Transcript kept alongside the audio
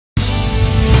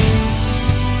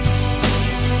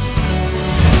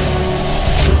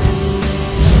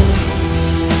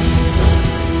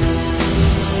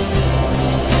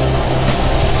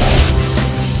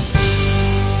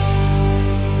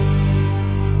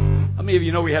many of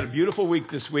you know we had a beautiful week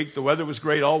this week? The weather was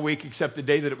great all week except the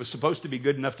day that it was supposed to be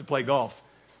good enough to play golf.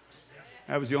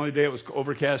 That was the only day it was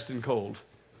overcast and cold.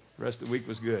 The rest of the week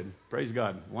was good. Praise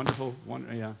God. Wonderful.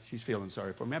 Yeah, she's feeling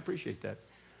sorry for me. I appreciate that.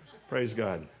 Praise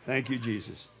God. Thank you,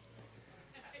 Jesus.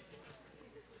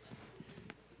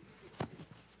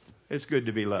 It's good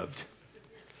to be loved.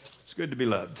 It's good to be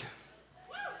loved.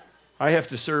 I have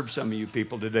to serve some of you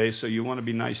people today, so you want to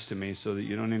be nice to me so that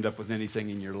you don't end up with anything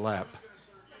in your lap.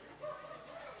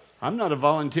 I'm not a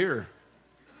volunteer.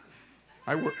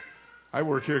 I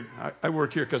work here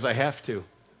because I have to.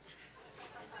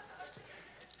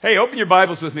 Hey, open your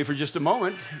Bibles with me for just a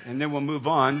moment, and then we'll move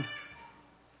on.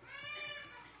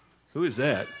 Who is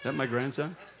that? Is that my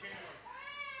grandson?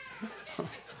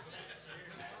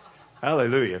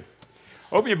 Hallelujah.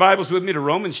 Open your Bibles with me to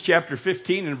Romans chapter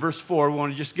 15 and verse 4. We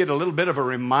want to just get a little bit of a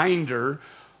reminder,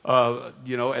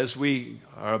 as we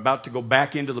are about to go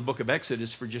back into the book of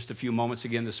Exodus for just a few moments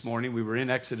again this morning. We were in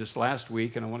Exodus last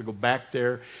week, and I want to go back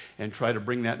there and try to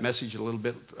bring that message a little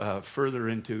bit further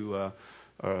into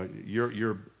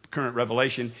your current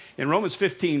revelation. In Romans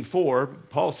 15:4,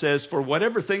 Paul says, "For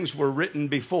whatever things were written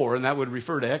before," and that would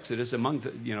refer to Exodus, among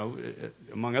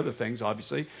other things,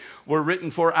 obviously, were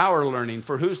written for our learning.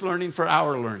 For whose learning? For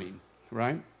our learning,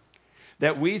 right?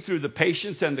 That we, through the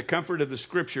patience and the comfort of the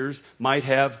Scriptures, might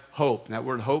have hope. And that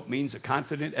word hope means a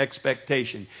confident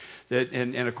expectation.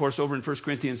 And of course, over in 1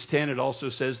 Corinthians 10, it also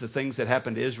says the things that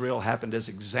happened to Israel happened as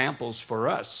examples for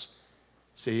us.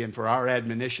 See, and for our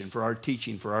admonition, for our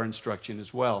teaching, for our instruction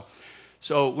as well.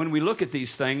 So when we look at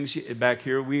these things back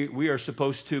here, we are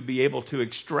supposed to be able to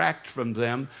extract from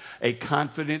them a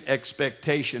confident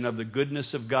expectation of the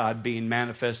goodness of God being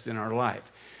manifest in our life.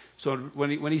 So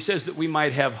when he says that we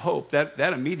might have hope, that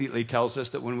immediately tells us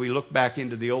that when we look back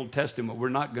into the Old Testament, we're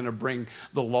not going to bring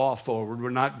the law forward.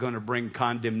 We're not going to bring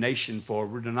condemnation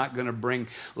forward. We're not going to bring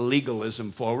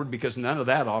legalism forward, because none of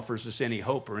that offers us any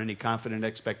hope or any confident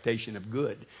expectation of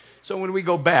good. So when we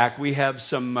go back, we have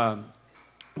some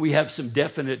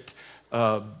definite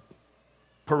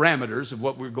parameters of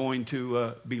what we're going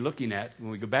to be looking at when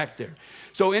we go back there.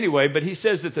 So anyway, but he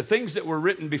says that the things that were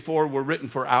written before were written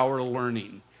for our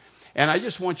learning. And I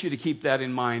just want you to keep that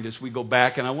in mind as we go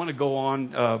back. And I want to go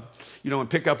on, and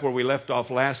pick up where we left off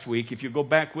last week. If you go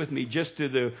back with me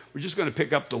we're just going to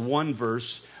pick up the one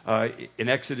verse in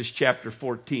Exodus chapter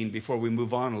 14 before we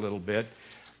move on a little bit.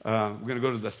 We're going to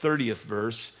go to the 30th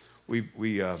verse. We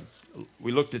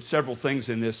looked at several things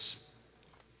in this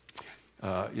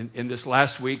in this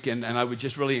last week, and I would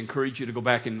just really encourage you to go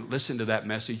back and listen to that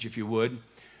message if you would.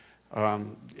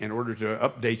 In order to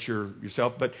update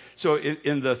yourself. But so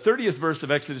in the 30th verse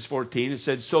of Exodus 14, it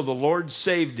said, "So the Lord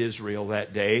saved Israel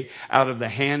that day out of the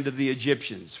hand of the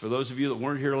Egyptians." For those of you that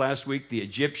weren't here last week, the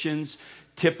Egyptians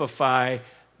typify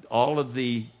all of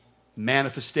the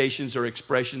manifestations or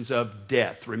expressions of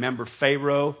death. Remember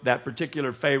Pharaoh, that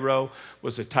particular Pharaoh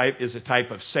is a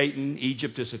type of Satan.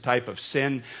 Egypt is a type of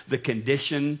sin, the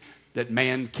condition that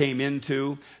man came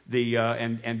into,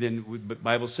 and then the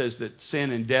Bible says that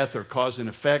sin and death are cause and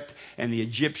effect, and the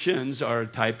Egyptians are a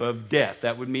type of death.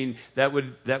 That would mean that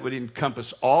would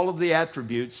encompass all of the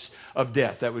attributes of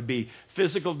death. That would be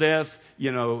physical death,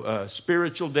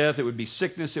 spiritual death. It would be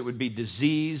sickness. It would be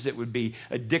disease. It would be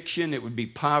addiction. It would be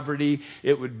poverty.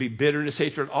 It would be bitterness,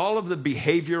 hatred. All of the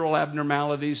behavioral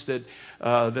abnormalities that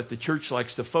the church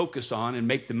likes to focus on and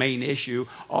make the main issue.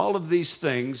 All of these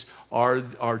things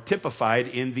are typified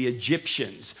in the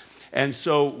Egyptians. And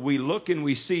so we look and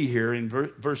we see here in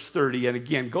verse 30, and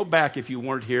again, go back if you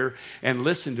weren't here and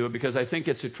listen to it, because I think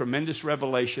it's a tremendous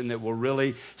revelation that will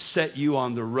really set you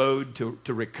on the road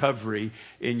to recovery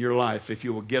in your life. If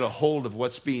you will get a hold of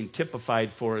what's being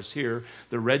typified for us here,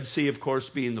 the Red Sea, of course,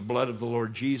 being the blood of the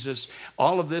Lord Jesus.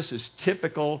 All of this is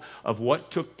typical of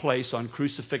what took place on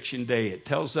Crucifixion Day. It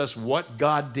tells us what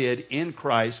God did in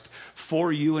Christ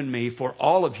for you and me, for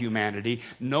all of humanity,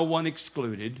 no one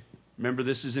excluded. Remember,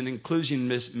 this is an inclusion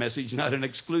message, not an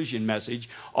exclusion message.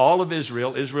 All of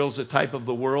Israel, Israel's a type of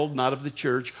the world, not of the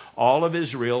church. All of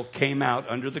Israel came out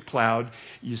under the cloud.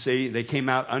 You see, they came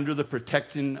out under the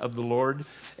protection of the Lord,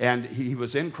 and he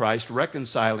was in Christ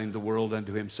reconciling the world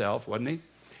unto himself, wasn't he?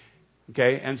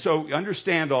 Okay, and so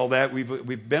understand all that.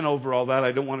 We've been over all that.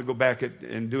 I don't want to go back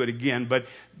and do it again. But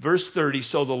verse 30,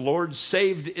 "So the Lord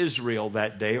saved Israel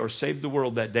that day," or saved the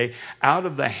world that day, "out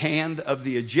of the hand of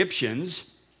the Egyptians.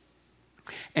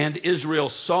 And Israel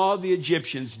saw the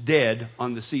Egyptians dead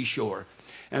on the seashore."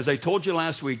 As I told you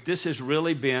last week, this has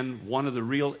really been one of the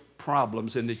real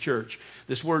problems in the church.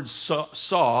 This word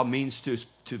saw means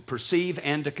to perceive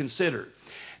and to consider.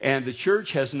 And the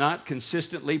church has not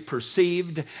consistently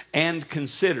perceived and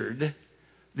considered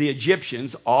the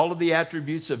Egyptians, all of the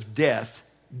attributes of death,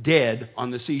 dead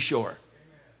on the seashore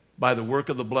by the work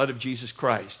of the blood of Jesus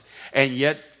Christ. And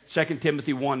yet 2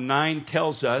 Timothy 1:9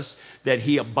 tells us that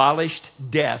he abolished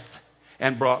death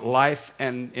and brought life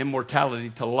and immortality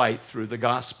to light through the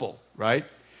gospel, right?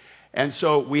 And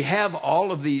so we have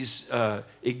all of these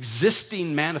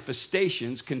existing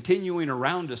manifestations continuing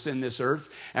around us in this earth,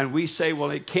 and we say, well,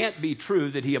 it can't be true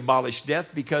that he abolished death,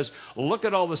 because look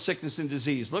at all the sickness and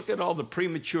disease. Look at all the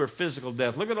premature physical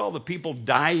death. Look at all the people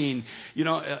dying,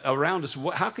 around us.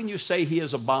 How can you say he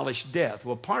has abolished death?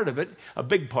 Well, part of it, a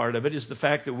big part of it, is the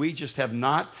fact that we just have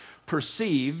not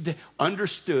perceived,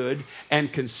 understood,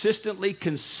 and consistently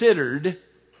considered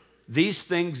these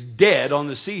things dead on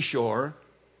the seashore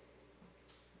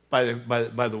by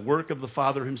the work of the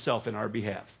Father himself in our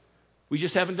behalf. We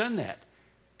just haven't done that.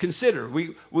 Consider.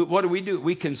 What do?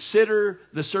 We consider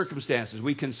the circumstances.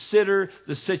 We consider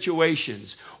the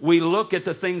situations. We look at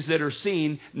the things that are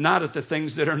seen, not at the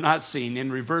things that are not seen, in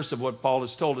reverse of what Paul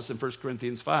has told us in 1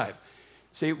 Corinthians 5.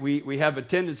 See, we have a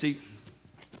tendency,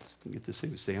 get this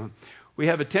thing to stay on. We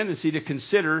have a tendency to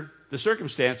consider the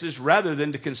circumstances rather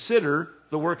than to consider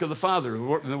the work of the Father,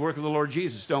 the work of the Lord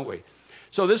Jesus, don't we?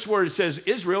 So this word says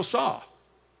Israel saw,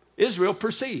 Israel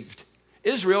perceived,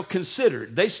 Israel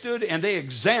considered. They stood and they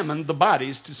examined the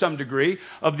bodies to some degree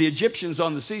of the Egyptians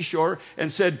on the seashore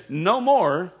and said, no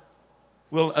more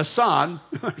will Assad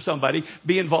or somebody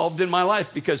be involved in my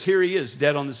life, because here he is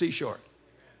dead on the seashore.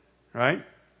 Right?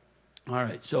 All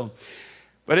right. So,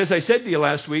 but as I said to you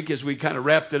last week, as we kind of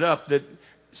wrapped it up, that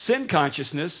sin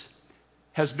consciousness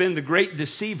has been the great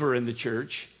deceiver in the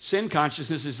church. Sin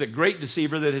consciousness is the great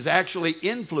deceiver that has actually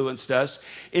influenced us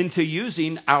into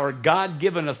using our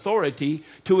God-given authority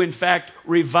to, in fact,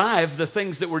 revive the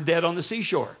things that were dead on the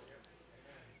seashore.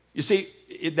 You see,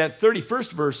 that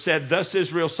 31st verse said, thus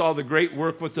Israel saw the great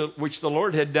work which the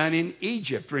Lord had done in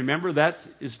Egypt. Remember, that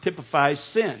typifies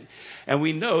sin. And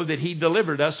we know that he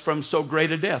delivered us from so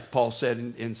great a death, Paul said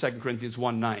in 2 Corinthians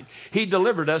 1:9. He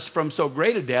delivered us from so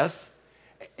great a death,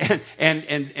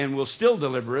 and will still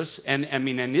deliver us, and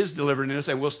is delivering us,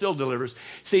 and will still deliver us.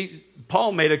 See,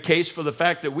 Paul made a case for the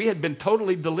fact that we had been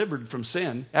totally delivered from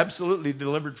sin, absolutely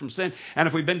delivered from sin. And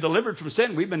if we've been delivered from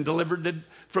sin, we've been delivered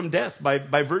from death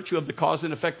by virtue of the cause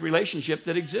and effect relationship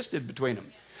that existed between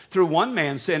them. Through one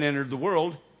man, sin entered the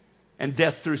world, and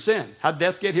death through sin. How'd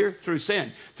death get here? Through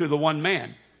sin, through the one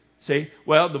man. See,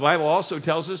 well, the Bible also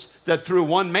tells us that through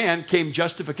one man came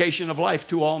justification of life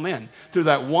to all men. Through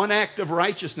that one act of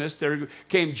righteousness, there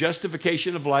came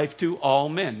justification of life to all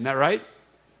men. Isn't that right?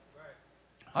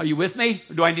 Are you with me?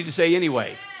 Or do I need to say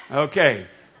anyway? Okay.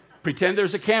 Pretend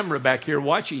there's a camera back here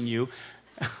watching you.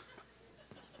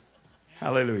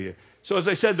 Hallelujah. So as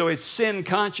I said, though, it's sin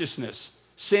consciousness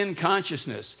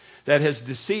that has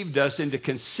deceived us into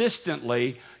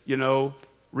consistently,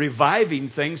 reviving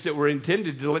things that were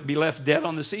intended to be left dead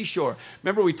on the seashore.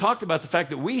 Remember, we talked about the fact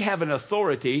that we have an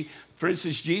authority. For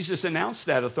instance, Jesus announced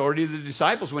that authority to the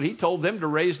disciples when he told them to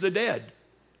raise the dead.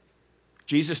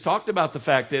 Jesus talked about the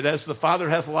fact that as the Father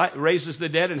raises the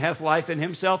dead and hath life in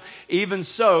himself, even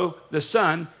so the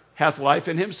Son hath life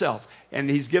in himself. And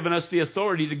he's given us the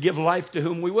authority to give life to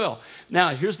whom we will.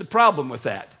 Now, here's the problem with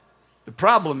that. The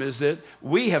problem is that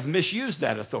we have misused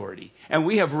that authority, and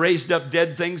we have raised up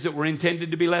dead things that were intended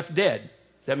to be left dead.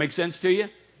 Does that make sense to you?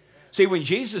 See, when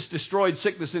Jesus destroyed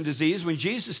sickness and disease, when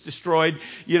Jesus destroyed,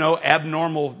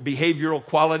 abnormal behavioral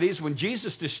qualities, when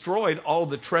Jesus destroyed all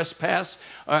the trespass,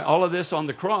 all of this on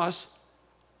the cross,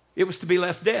 it was to be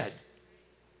left dead.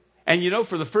 And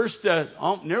for the first,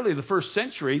 nearly the first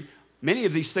century, many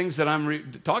of these things that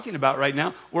I'm talking about right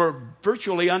now were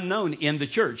virtually unknown in the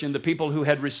church, in the people who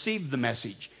had received the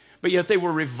message. But yet they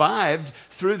were revived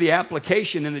through the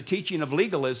application and the teaching of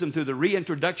legalism, through the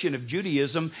reintroduction of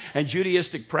Judaism and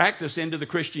Judaistic practice into the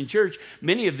Christian church.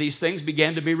 Many of these things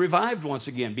began to be revived once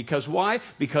again. Because why?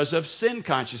 Because of sin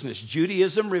consciousness.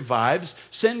 Judaism revives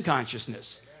sin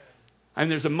consciousness. And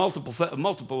there's a multiple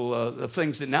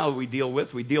things that now we deal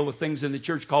with. We deal with things in the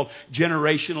church called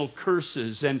generational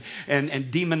curses and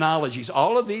demonologies.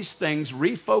 All of these things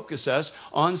refocus us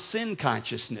on sin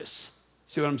consciousness.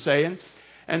 See what I'm saying?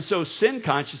 And so sin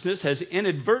consciousness has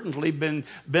inadvertently been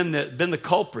the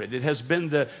culprit. It has been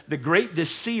the great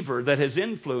deceiver that has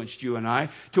influenced you and I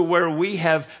to where we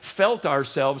have felt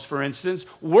ourselves, for instance,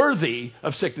 worthy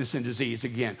of sickness and disease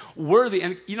again. Worthy.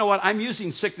 And you know what? I'm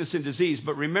using sickness and disease,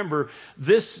 but remember,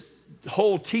 this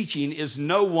whole teaching is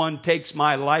no one takes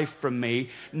my life from me.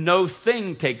 No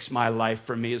thing takes my life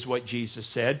from me is what Jesus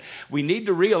said. We need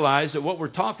to realize that what we're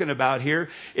talking about here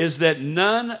is that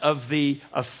none of the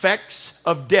effects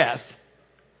of death,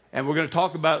 and we're going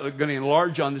to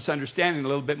enlarge on this understanding a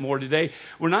little bit more today.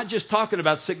 We're not just talking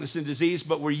about sickness and disease,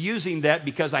 but we're using that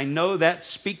because I know that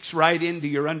speaks right into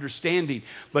your understanding.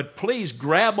 But please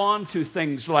grab on to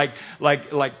things like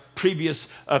previous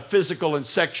physical and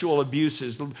sexual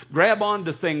abuses. Grab on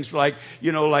to things like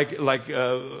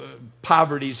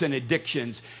poverties and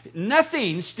addictions.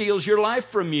 Nothing steals your life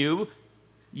from you.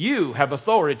 You have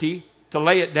authority to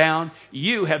lay it down.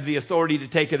 You have the authority to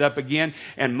take it up again.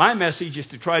 And my message is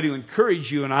to try to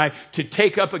encourage you and I to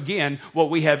take up again what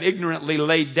we have ignorantly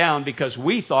laid down because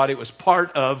we thought it was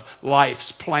part of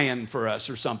life's plan for us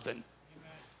or something.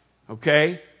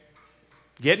 Okay?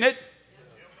 Getting it?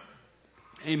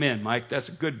 Amen, Mike. That's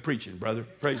a good preaching, brother.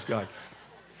 Praise God.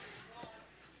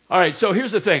 All right, so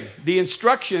here's the thing. The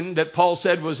instruction that Paul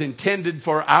said was intended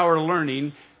for our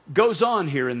learning goes on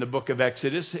here in the book of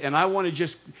Exodus, and I want to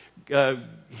just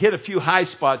hit a few high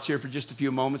spots here for just a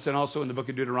few moments, and also in the book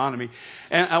of Deuteronomy.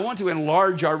 And I want to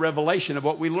enlarge our revelation of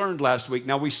what we learned last week.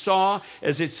 Now, we saw,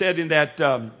 as it said in that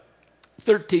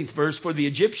 13th verse, for the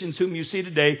Egyptians whom you see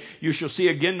today, you shall see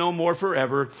again no more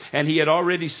forever. And he had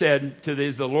already said to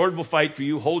this, the Lord will fight for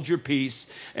you, hold your peace,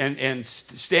 and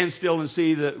stand still and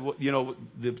see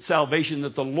the salvation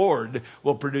that the Lord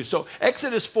will produce. So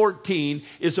Exodus 14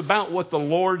 is about what the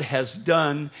Lord has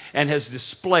done and has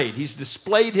displayed. He's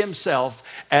displayed himself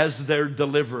as their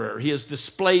deliverer. He has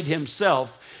displayed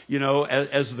himself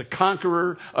as the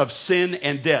conqueror of sin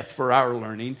and death for our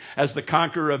learning, as the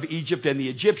conqueror of Egypt and the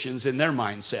Egyptians in their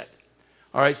mindset.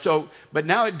 All right, but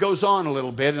now it goes on a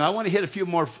little bit, and I want to hit a few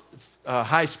more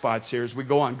high spots here as we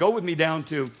go on. Go with me down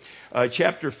to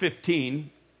chapter 15,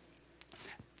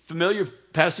 familiar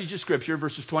passage of Scripture,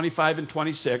 verses 25 and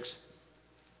 26.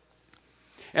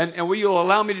 And will you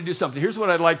allow me to do something? Here's what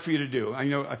I'd like for you to do.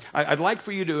 I'd like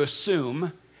for you to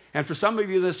assume, and for some of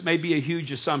you this may be a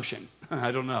huge assumption.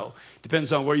 I don't know.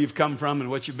 Depends on where you've come from and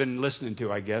what you've been listening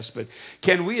to, I guess. But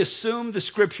can we assume the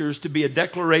Scriptures to be a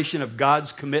declaration of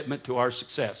God's commitment to our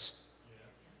success?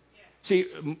 See,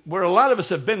 where a lot of us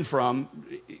have been from,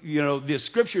 the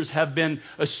Scriptures have been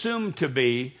assumed to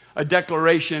be a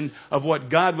declaration of what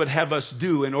God would have us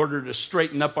do in order to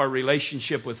straighten up our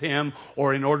relationship with Him,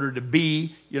 or in order to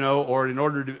be, or in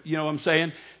order to, what I'm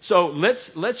saying? So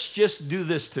let's just do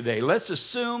this today. Let's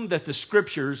assume that the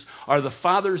Scriptures are the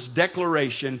Father's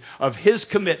declaration of His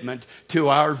commitment to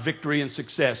our victory and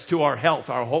success, to our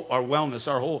health, our wellness,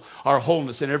 our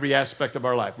wholeness in every aspect of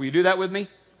our life. Will you do that with me?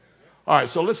 All right,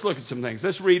 so let's look at some things.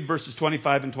 Let's read verses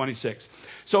 25 and 26.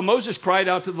 So Moses cried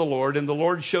out to the Lord, and the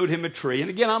Lord showed him a tree. And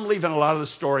again, I'm leaving a lot of the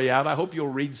story out. I hope you'll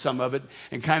read some of it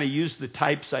and kind of use the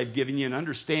types I've given you and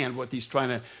understand what he's trying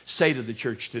to say to the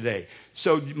church today.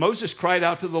 So Moses cried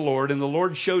out to the Lord, and the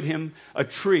Lord showed him a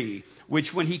tree,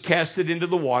 which when he cast it into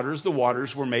the waters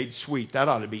were made sweet. That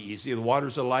ought to be easy. The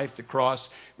waters of life, the cross,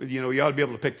 you ought to be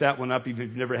able to pick that one up even if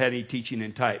you've never had any teaching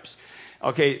in types.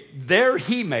 Okay, there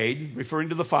he made, referring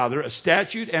to the Father, a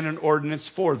statute and an ordinance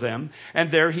for them,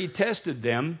 and there he tested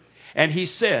them. And he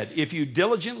said, if you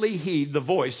diligently heed the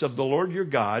voice of the Lord your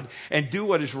God, and do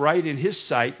what is right in his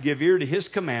sight, give ear to his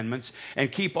commandments,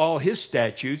 and keep all his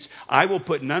statutes, I will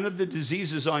put none of the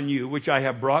diseases on you which I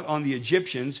have brought on the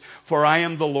Egyptians, for I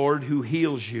am the Lord who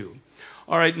heals you.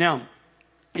 All right, now,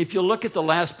 if you look at the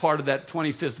last part of that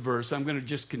 25th verse, I'm going to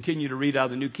just continue to read out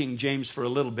of the New King James for a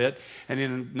little bit. And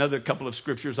in another couple of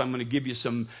scriptures, I'm going to give you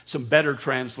some better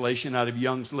translation out of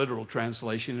Young's literal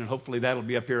translation. And hopefully that'll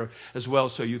be up here as well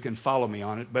so you can follow me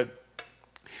on it. But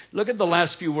look at the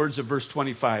last few words of verse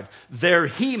 25. There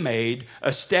he made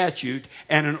a statute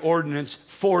and an ordinance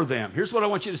for them. Here's what I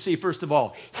want you to see first of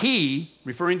all. He,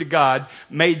 referring to God,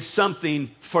 made something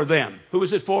for them. Who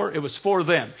was it for? It was for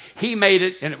them. He made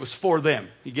it and it was for them.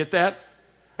 You get that?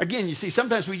 Again, you see,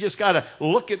 sometimes we just got to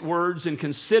look at words and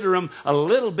consider them a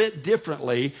little bit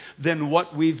differently than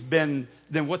what the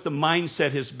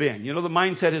mindset has been. The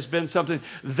mindset has been something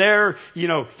there,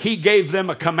 he gave them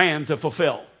a command to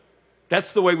fulfill.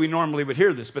 That's the way we normally would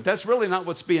hear this, but that's really not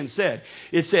what's being said.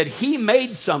 It said he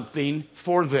made something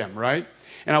for them, right?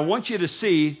 And I want you to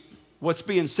see what's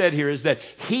being said here is that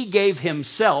he gave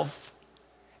himself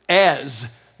as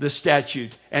the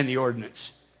statute and the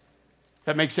ordinance.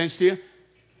 That makes sense to you?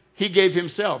 He gave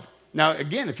himself. Now,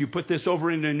 again, if you put this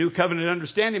over into a new covenant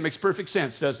understanding, it makes perfect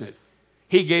sense, doesn't it?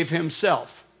 He gave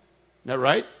himself. Isn't that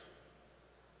right?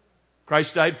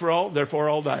 Christ died for all, therefore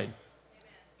all died.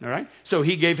 All right? So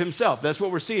he gave himself. That's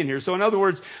what we're seeing here. So in other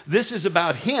words, this is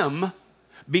about him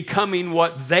becoming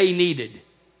what they needed.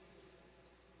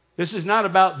 This is not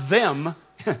about them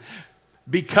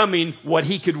becoming what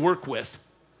he could work with.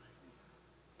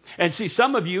 And see,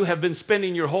 some of you have been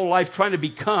spending your whole life trying to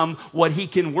become what he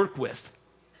can work with.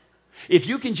 If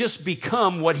you can just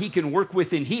become what he can work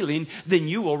with in healing, then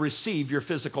you will receive your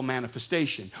physical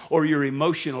manifestation or your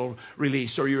emotional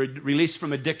release or your release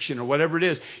from addiction or whatever it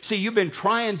is. See, you've been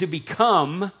trying to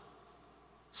become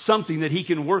something that he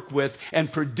can work with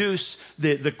and produce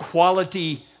the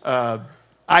quality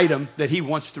item that he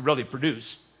wants to really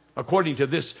produce according to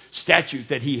this statute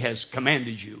that he has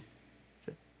commanded you.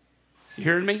 You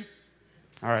hearing me?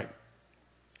 All right.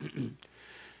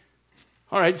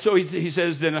 All right, so he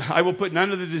says, then I will put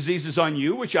none of the diseases on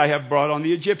you, which I have brought on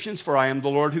the Egyptians, for I am the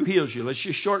Lord who heals you. Let's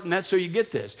just shorten that so you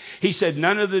get this. He said,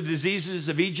 none of the diseases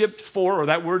of Egypt, or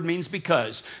that word means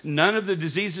because. None of the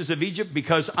diseases of Egypt,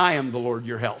 because I am the Lord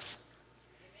your health.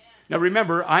 Now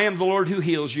remember, I am the Lord who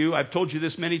heals you. I've told you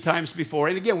this many times before.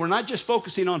 And again, we're not just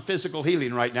focusing on physical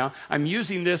healing right now. I'm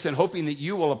using this and hoping that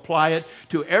you will apply it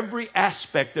to every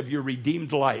aspect of your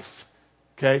redeemed life.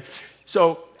 Okay?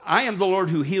 So, I am the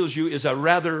Lord who heals you is a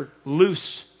rather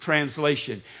loose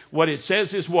translation. What it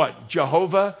says is what?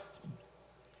 Jehovah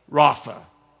Rapha.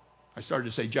 I started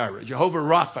to say Jireh. Jehovah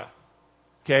Rapha.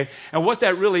 Okay? And what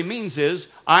that really means is,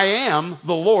 I am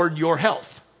the Lord your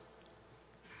health.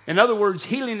 In other words,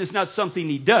 healing is not something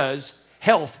he does.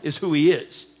 Health is who he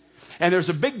is. And there's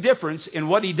a big difference in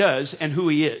what he does and who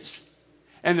he is.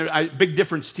 And there's a big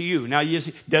difference to you. Now,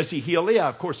 does he heal? Yeah,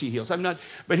 of course he heals.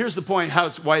 But here's the point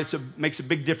why it makes a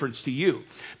big difference to you.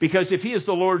 Because if he is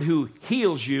the Lord who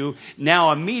heals you,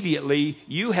 now immediately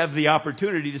you have the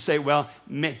opportunity to say, well,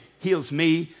 heals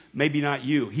me, maybe not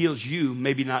you. Heals you,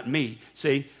 maybe not me.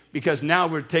 See? Because now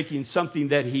we're taking something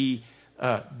that he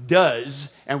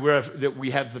does, and that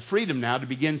we have the freedom now to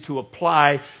begin to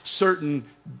apply certain,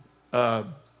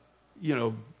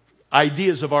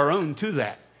 ideas of our own to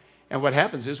that. And what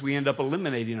happens is we end up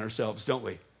eliminating ourselves, don't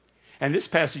we? And this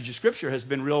passage of Scripture has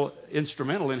been real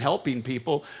instrumental in helping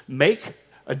people make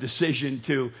a decision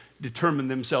to determine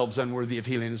themselves unworthy of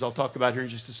healing, as I'll talk about here in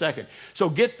just a second. So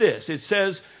get this. It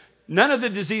says, none of the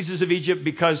diseases of Egypt,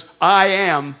 because I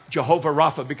am Jehovah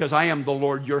Rapha, because I am the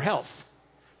Lord your health.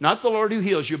 Not the Lord who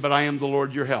heals you, but I am the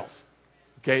Lord your health.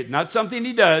 Okay? Not something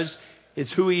he does.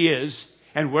 It's who he is.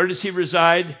 And where does he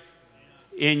reside?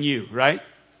 In you, right?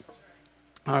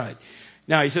 All right.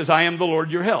 Now he says, I am the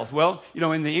Lord your health. Well,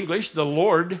 in the English, the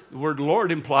word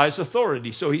Lord implies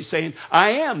authority. So he's saying, I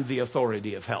am the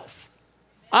authority of health.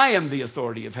 I am the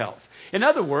authority of health. In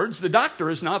other words, the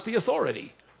doctor is not the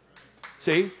authority.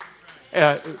 See?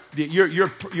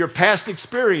 Your past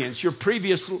experience, your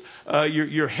previous,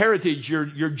 your heritage,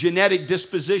 your genetic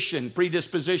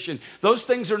predisposition, those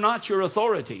things are not your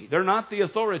authority. They're not the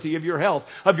authority of your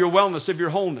health, of your wellness, of your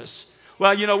wholeness.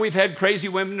 Well, we've had crazy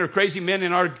women or crazy men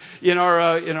in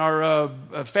our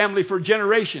family for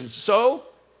generations. So,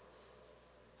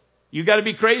 you got to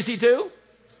be crazy too? You know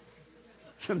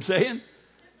what I'm saying?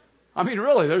 I mean,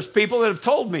 really, there's people that have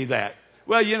told me that.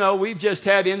 Well, we've just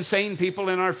had insane people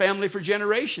in our family for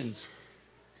generations.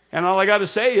 And all I got to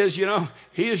say is,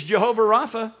 he is Jehovah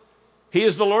Rapha. He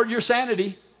is the Lord your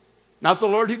sanity, not the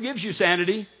Lord who gives you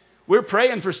sanity. We're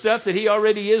praying for stuff that he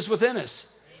already is within us.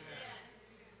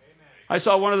 I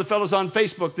saw one of the fellows on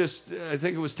Facebook, I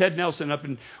think it was Ted Nelson up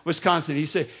in Wisconsin. He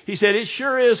said, it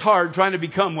sure is hard trying to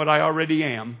become what I already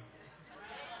am.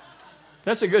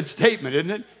 That's a good statement,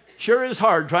 isn't it? Sure is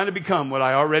hard trying to become what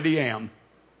I already am.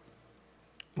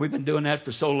 We've been doing that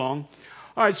for so long.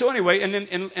 All right, so anyway,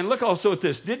 and look also at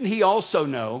this. Didn't he also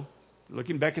know,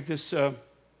 looking back at this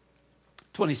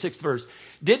 26th verse,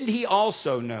 didn't he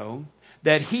also know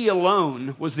that he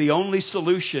alone was the only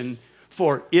solution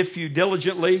for if you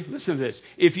diligently, listen to this,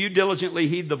 if you diligently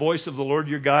heed the voice of the Lord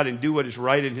your God and do what is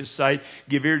right in his sight,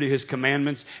 give ear to his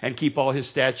commandments, and keep all his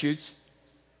statutes.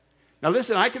 Now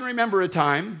listen, I can remember a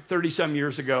time 30-some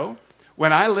years ago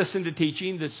when I listened to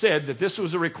teaching that said that this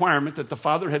was a requirement that the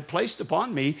Father had placed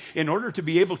upon me in order to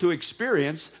be able to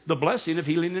experience the blessing of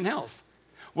healing and health,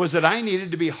 was that I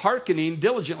needed to be hearkening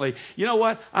diligently. You know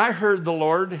what? I heard the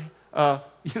Lord,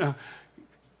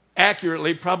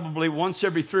 accurately probably once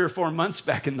every 3 or 4 months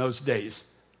back in those days.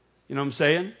 You know what I'm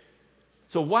saying?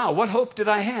 So, wow, what hope did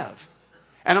I have?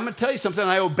 And I'm going to tell you something,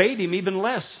 I obeyed him even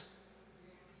less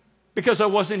because I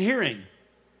wasn't hearing.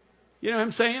 You know what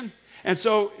I'm saying? And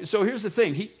so here's the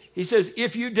thing. He says,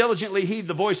 if you diligently heed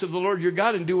the voice of the Lord your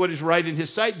God and do what is right in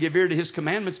his sight, give ear to his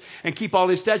commandments, and keep all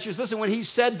his statutes. Listen, when he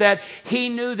said that, he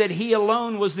knew that he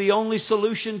alone was the only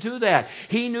solution to that.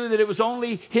 He knew that it was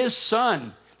only his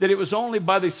Son that it was only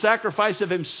by the sacrifice of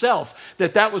himself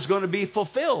that was going to be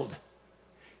fulfilled.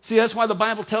 See, that's why the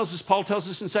Bible tells us, Paul tells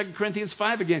us in 2 Corinthians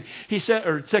 5 again, he said,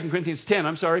 or 2 Corinthians 10,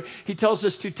 I'm sorry, he tells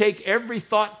us to take every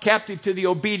thought captive to the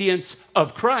obedience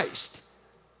of Christ.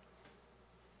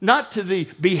 Not to the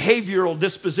behavioral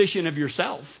disposition of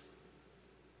yourself.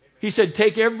 He said,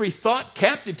 take every thought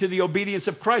captive to the obedience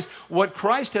of Christ. What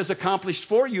Christ has accomplished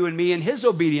for you and me in his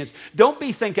obedience. Don't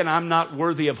be thinking I'm not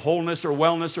worthy of wholeness or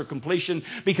wellness or completion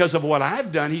because of what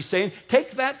I've done. He's saying,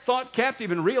 take that thought captive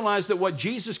and realize that what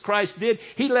Jesus Christ did,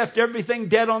 he left everything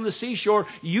dead on the seashore.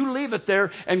 You leave it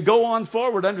there and go on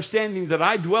forward, understanding that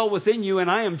I dwell within you and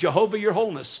I am Jehovah, your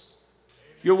wholeness,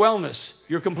 your wellness,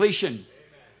 your completion.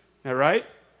 All right?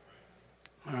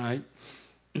 All right.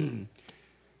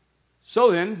 So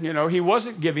then, he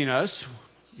wasn't giving us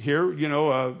here,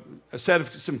 a set of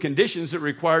some conditions that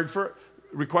required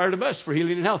of us for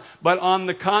healing and health. But on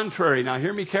the contrary, now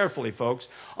hear me carefully, folks.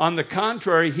 On the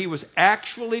contrary, he was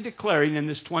actually declaring in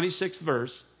this 26th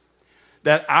verse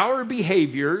that our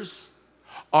behaviors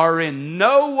are in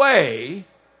no way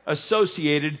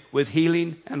associated with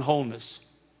healing and wholeness.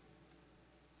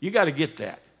 You got to get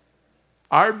that.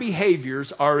 Our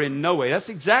behaviors are in no way. That's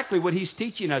exactly what he's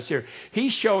teaching us here.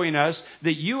 He's showing us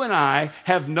that you and I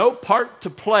have no part to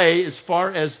play as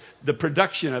far as the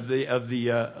production of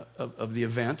the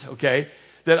event. Okay,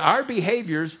 that our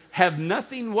behaviors have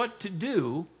nothing what to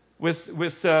do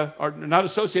are not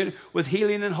associated with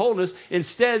healing and wholeness.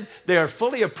 Instead, they are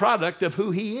fully a product of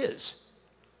who he is.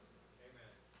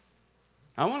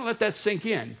 Amen. I want to let that sink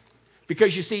in.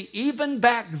 Because you see, even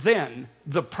back then,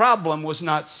 the problem was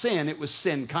not sin, it was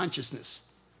sin consciousness.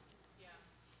 Yeah.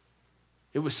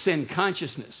 It was sin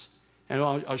consciousness. And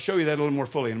I'll show you that a little more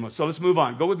fully in a moment. So let's move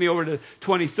on. Go with me over to the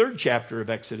 23rd chapter of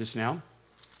Exodus now.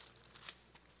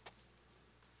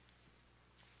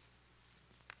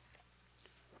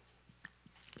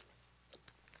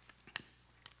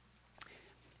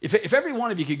 If every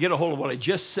one of you could get a hold of what I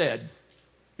just said,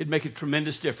 it'd make a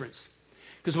tremendous difference.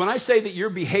 Because when I say that your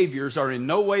behaviors are in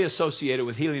no way associated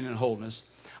with healing and wholeness,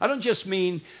 I don't just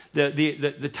mean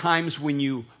the times when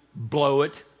you blow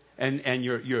it and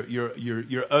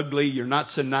you're ugly, you're not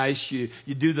so nice, you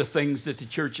do the things that the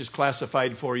church has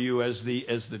classified for you as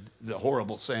the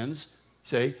horrible sins.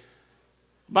 See?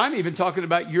 But I'm even talking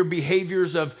about your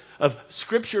behaviors of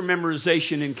scripture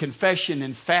memorization and confession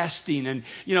and fasting. And,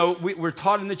 we're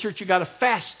taught in the church you got to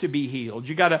fast to be healed.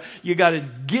 You got to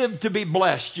give to be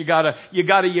blessed. You got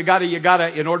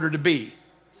to in order to be.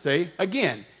 See?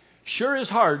 Again, sure is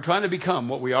hard trying to become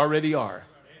what we already are.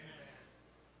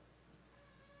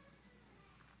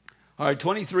 All right,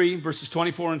 23 verses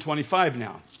 24 and 25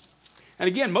 now. And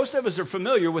again, most of us are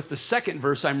familiar with the second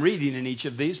verse I'm reading in each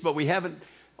of these, but we haven't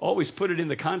always put it in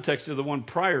the context of the one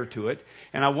prior to it.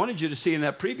 And I wanted you to see in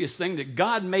that previous thing that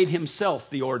God made himself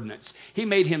the ordinance. He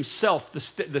made himself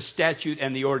the statute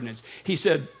and the ordinance. He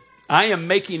said, I am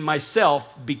making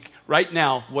myself right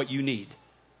now what you need.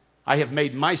 I have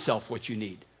made myself what you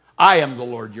need. I am the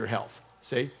Lord your health.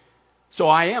 See? So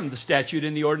I am the statute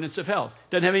and the ordinance of health.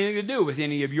 Doesn't have anything to do with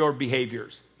any of your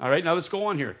behaviors. All right, now let's go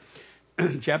on here.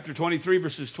 Chapter 23,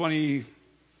 verses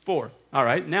 24. All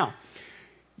right, now.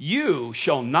 You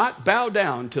shall not bow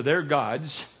down to their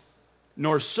gods,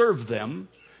 nor serve them,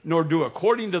 nor do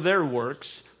according to their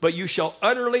works, but you shall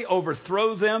utterly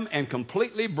overthrow them and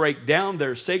completely break down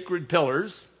their sacred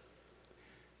pillars.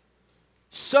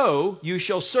 So you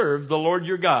shall serve the Lord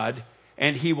your God,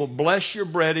 and he will bless your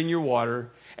bread and your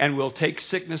water, and will take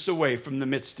sickness away from the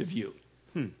midst of you.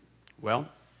 Well,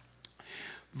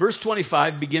 verse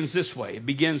 25 begins this way. It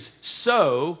begins,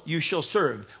 so you shall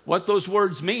serve. What those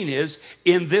words mean is,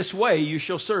 in this way you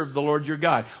shall serve the Lord your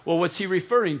God. Well, what's he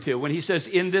referring to? When he says,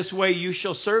 in this way you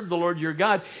shall serve the Lord your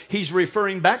God, he's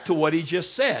referring back to what he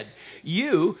just said.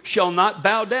 You shall not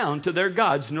bow down to their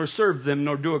gods, nor serve them,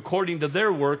 nor do according to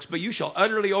their works, but you shall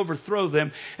utterly overthrow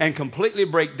them and completely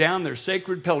break down their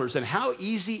sacred pillars. And how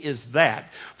easy is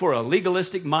that for a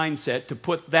legalistic mindset to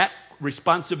put that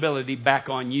responsibility back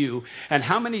on you? And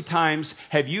how many times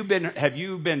have you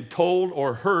been told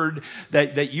or heard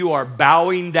that you are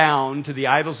bowing down to the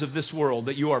idols of this world,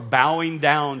 that you are bowing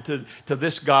down to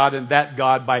this God and that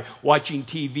God by watching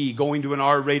TV, going to an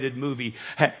R-rated movie,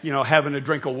 having a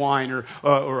drink of wine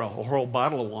or a whole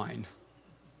bottle of wine?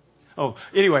 Oh,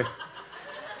 anyway.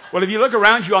 Well, if you look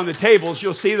around you on the tables,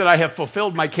 you'll see that I have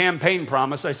fulfilled my campaign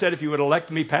promise. I said if you would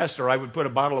elect me pastor, I would put a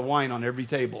bottle of wine on every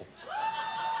table.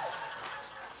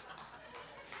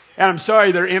 And I'm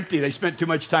sorry they're empty. They spent too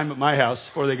much time at my house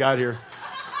before they got here.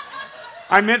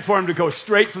 I meant for them to go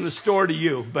straight from the store to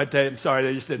you, but I'm sorry,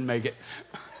 they just didn't make it.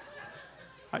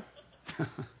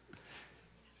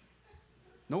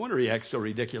 No wonder he acts so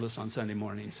ridiculous on Sunday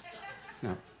mornings.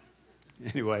 No.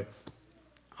 Anyway.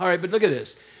 All right, but look at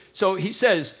this. So he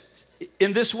says,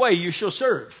 in this way you shall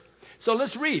serve. So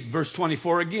let's read verse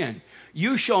 24 again.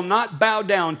 You shall not bow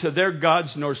down to their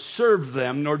gods, nor serve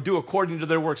them, nor do according to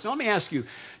their works. Now let me ask you,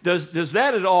 does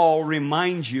that at all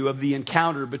remind you of the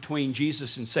encounter between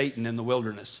Jesus and Satan in the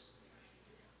wilderness?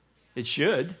 It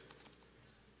should.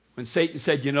 When Satan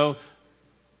said,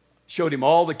 showed him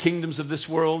all the kingdoms of this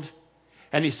world,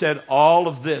 and he said, all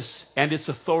of this and its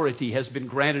authority has been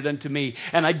granted unto me,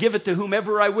 and I give it to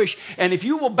whomever I wish. And if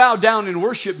you will bow down and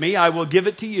worship me, I will give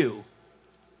it to you.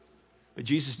 But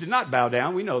Jesus did not bow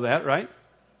down. We know that, right?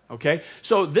 Okay.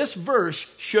 So this verse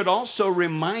should also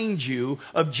remind you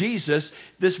of Jesus.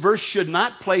 This verse should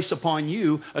not place upon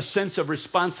you a sense of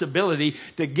responsibility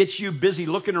that gets you busy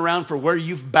looking around for where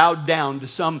you've bowed down to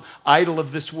some idol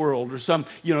of this world or some,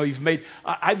 you've made.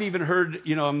 I've even heard,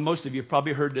 most of you have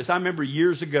probably heard this. I remember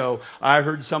years ago, I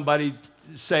heard somebody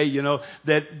say,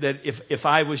 that if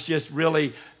I was just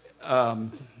really, what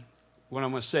I'm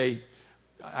going to say,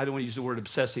 I don't want to use the word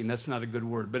obsessing. That's not a good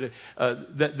word. But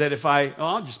that if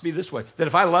I'll just be this way. That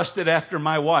if I lusted after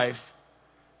my wife,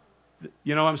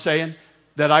 you know what I'm saying?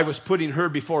 That I was putting her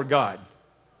before God.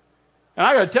 And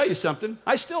I got to tell you something.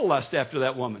 I still lust after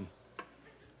that woman.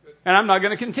 And I'm not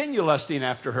going to continue lusting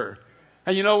after her.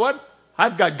 And you know what?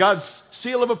 I've got God's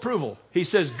seal of approval. He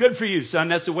says, good for you, son.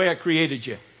 That's the way I created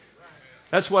you.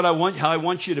 That's what I want, how I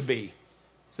want you to be.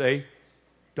 See?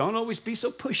 Don't always be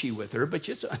so pushy with her, but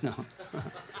no.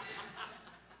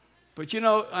 But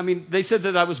they said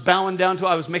that I was bowing down to,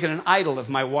 I was making an idol of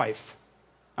my wife.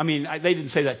 They didn't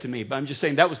say that to me, but I'm just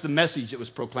saying that was the message that was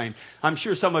proclaimed. I'm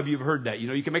sure some of you have heard that.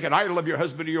 You can make an idol of your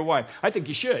husband or your wife. I think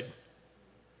you should.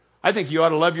 I think you ought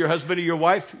to love your husband or your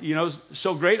wife,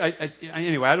 so great.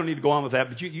 Anyway, I don't need to go on with that,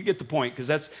 but you get the point, because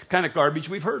that's kind of garbage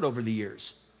we've heard over the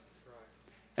years.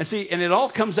 And see, and it all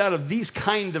comes out of these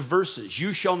kind of verses.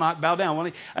 You shall not bow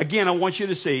down. Again, I want you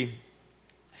to see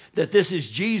that this is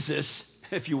Jesus,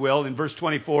 if you will, in verse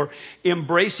 24,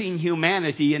 embracing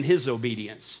humanity in his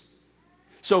obedience.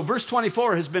 So verse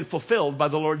 24 has been fulfilled by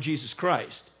the Lord Jesus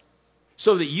Christ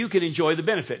so that you can enjoy the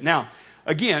benefit. Now,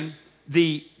 again,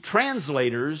 the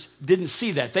translators didn't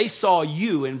see that. They saw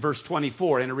you in verse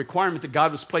 24 and a requirement that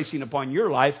God was placing upon your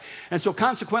life. And so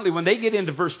consequently, when they get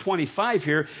into verse 25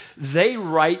 here, they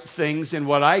write things in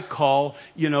what I call,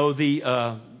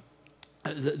 the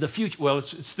future. Well,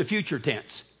 it's the future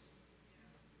tense.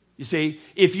 You see,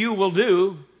 if you will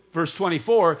do, verse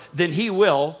 24, then he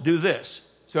will do this.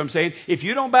 So I'm saying, if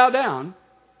you don't bow down,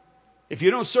 if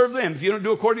you don't serve them, if you don't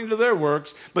do according to their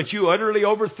works, but you utterly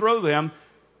overthrow them,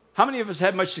 how many of us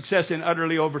had much success in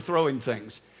utterly overthrowing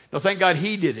things? Now, thank God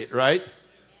he did it, right?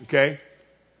 Okay.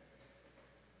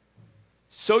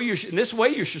 So in this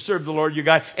way you should serve the Lord your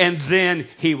God, and then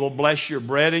he will bless your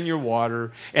bread and your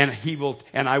water, and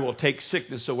I will take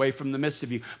sickness away from the midst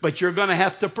of you. But you're going to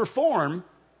have to perform.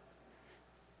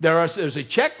 There's a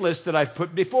checklist that I've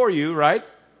put before you, right?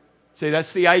 See,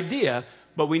 that's the idea,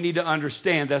 but we need to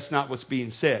understand that's not what's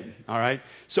being said, all right?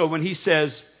 So when he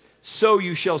says, so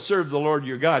you shall serve the Lord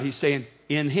your God, he's saying,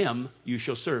 in him you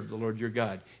shall serve the Lord your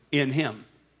God. In him.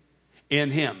 In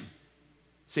him.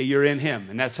 See, you're in him,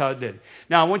 and that's how it did.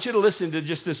 Now, I want you to listen to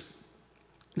just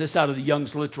this out of the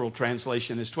Young's literal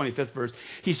translation, this 25th verse.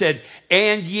 He said,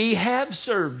 and ye have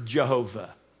served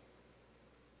Jehovah.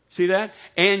 See that?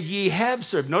 And ye have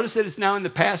served. Notice that it's now in the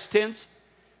past tense.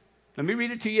 Let me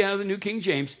read it to you out of the New King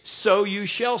James. So you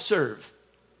shall serve.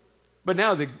 But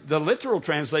now the literal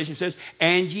translation says,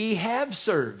 and ye have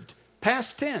served.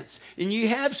 Past tense. And ye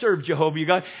have served Jehovah your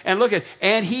God. And look at,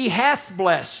 and he hath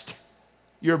blessed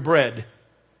your bread.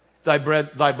 Thy bread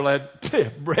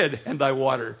and thy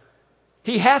water.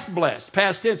 He hath blessed.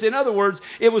 Past tense. In other words,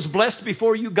 it was blessed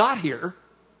before you got here.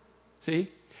 See?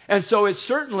 And so it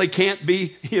certainly can't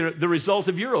be the result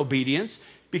of your obedience,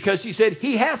 because he said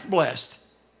he hath blessed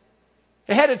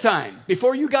ahead of time,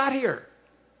 before you got here.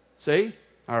 See?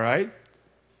 All right.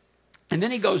 And then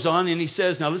he goes on and he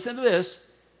says, now listen to this.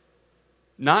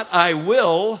 Not I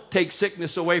will take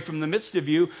sickness away from the midst of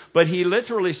you, but he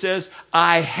literally says,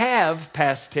 I have,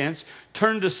 past tense,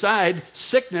 turned aside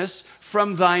sickness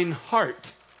from thine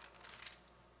heart.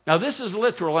 Now this is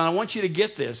literal, and I want you to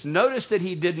get this. Notice that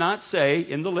he did not say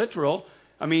in the literal,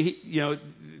 the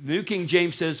New King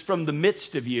James says from the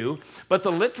midst of you, but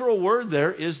the literal word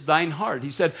there is thine heart.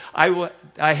 He said,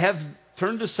 I have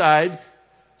turned aside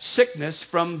sickness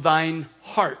from thine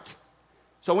heart.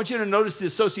 So I want you to notice the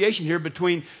association here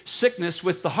between sickness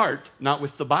with the heart, not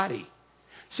with the body.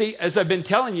 See, as I've been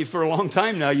telling you for a long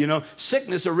time now,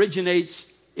 sickness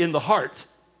originates in the heart,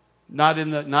 not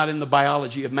in the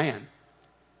biology of man.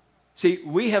 See,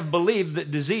 we have believed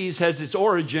that disease has its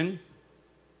origin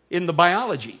in the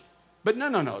biology. But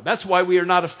no. That's why we are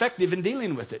not effective in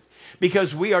dealing with it.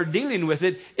 Because we are dealing with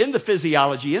it in the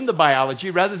physiology, in the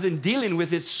biology, rather than dealing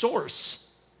with its source.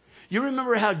 You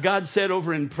remember how God said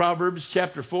over in Proverbs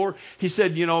chapter 4, He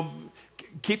said,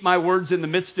 keep my words in the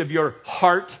midst of your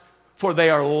heart, for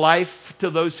they are life to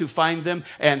those who find them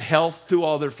and health to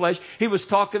all their flesh. He was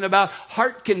talking about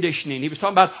heart conditioning. He was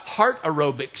talking about heart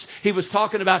aerobics. He was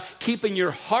talking about keeping your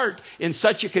heart in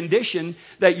such a condition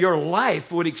that your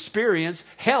life would experience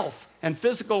health and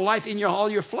physical life in all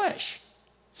your flesh.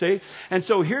 See? And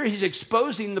so here he's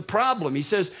exposing the problem. He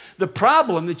says the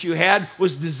problem that you had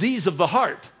was disease of the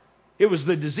heart. It was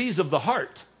the disease of the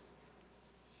heart.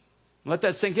 Let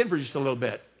that sink in for just a little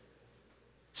bit.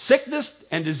 Sickness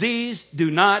and disease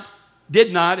did not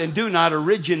and do not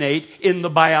originate in the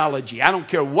biology. I don't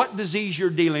care what disease you're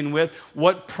dealing with,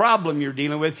 what problem you're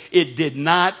dealing with. It did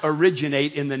not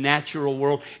originate in the natural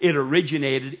world. It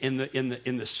originated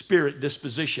in the spirit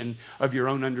disposition of your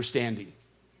own understanding.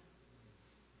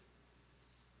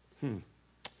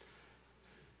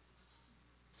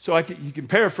 So you can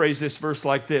paraphrase this verse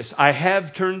like this. I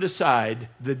have turned aside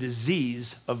the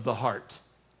disease of the heart.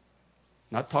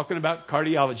 Not talking about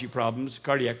cardiac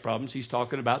problems. He's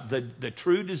talking about the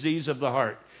true disease of the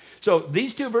heart. So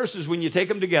these two verses, when you take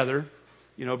them together,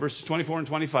 verses 24 and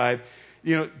 25,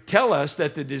 tell us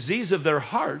that the disease of their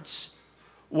hearts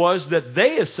was that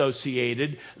they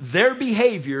associated their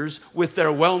behaviors with their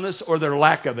wellness or their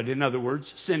lack of it. In other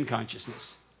words, sin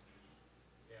consciousness.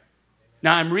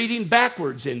 Now, I'm reading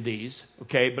backwards in these,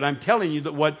 okay, but I'm telling you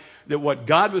that what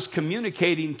God was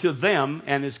communicating to them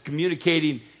and is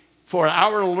communicating for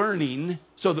our learning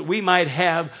so that we might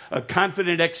have a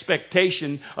confident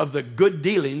expectation of the good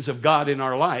dealings of God in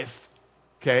our life,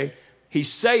 okay?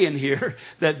 He's saying here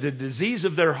that the disease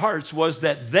of their hearts was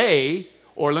that they,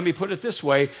 or let me put it this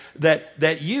way,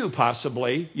 that you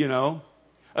possibly,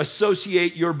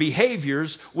 associate your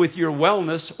behaviors with your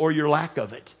wellness or your lack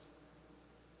of it.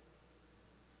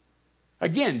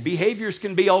 Again, behaviors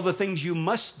can be all the things you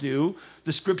must do,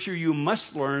 the scripture you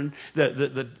must learn,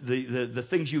 the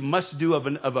things you must do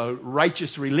of a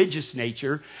righteous religious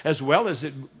nature, as well as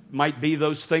it might be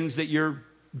those things that you're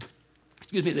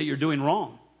doing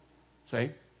wrong.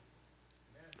 See?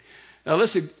 Now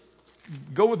listen,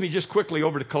 go with me just quickly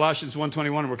over to Colossians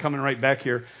 1:21, and we're coming right back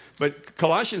here. But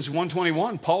Colossians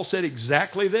 1:21, Paul said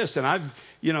exactly this, and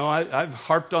I've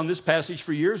harped on this passage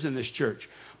for years in this church.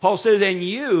 Paul says, "And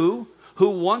you who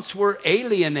once were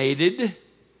alienated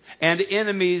and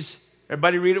enemies,"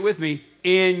 everybody read it with me,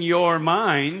 "in your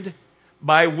mind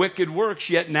by wicked works,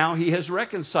 yet now he has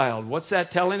reconciled." What's that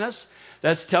telling us?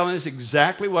 That's telling us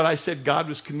exactly what I said God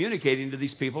was communicating to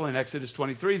these people in Exodus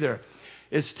 23 there.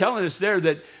 It's telling us there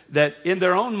that in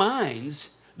their own minds,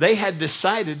 they had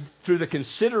decided through the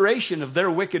consideration of their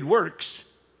wicked works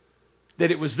that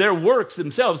it was their works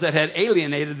themselves that had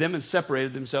alienated them and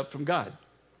separated themselves from God.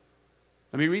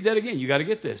 Let me read that again. You got to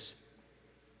get this.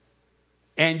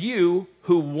 "And you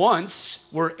who once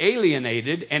were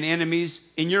alienated and enemies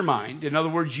in your mind," in other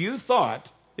words, you thought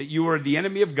that you were the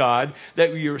enemy of God,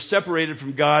 that you were separated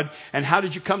from God. And how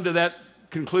did you come to that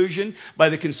conclusion? By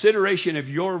the consideration of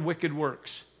your wicked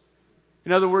works.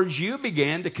 In other words, you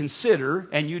began to consider,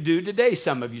 and you do today,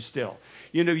 some of you still.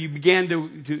 You began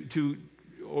to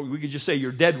or we could just say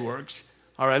your dead works.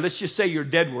 All right, let's just say your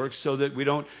dead works so that we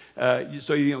don't,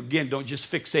 again, don't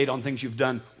just fixate on things you've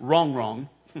done wrong,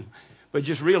 but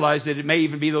just realize that it may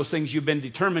even be those things you've been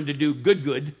determined to do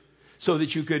good, so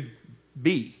that you could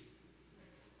be.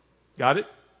 Got it?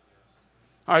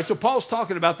 All right, so Paul's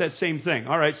talking about that same thing.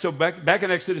 All right, so back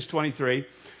in Exodus 23,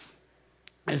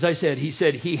 as I said, he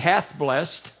said, "He hath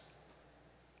blessed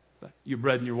your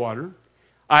bread and your water.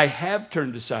 I have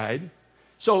turned aside."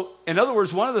 So, in other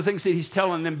words, one of the things that he's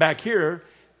telling them back here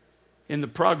in the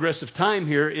progress of time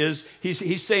here is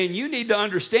he's saying, you need to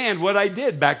understand what I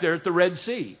did back there at the Red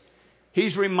Sea.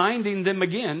 He's reminding them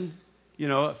again,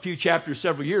 a few chapters,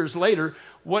 several years later,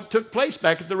 what took place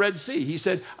back at the Red Sea. He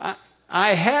said,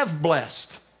 I have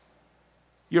blessed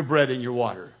your bread and your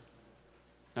water.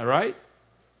 All right?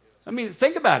 I mean,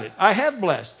 think about it. I have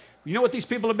blessed. You know what these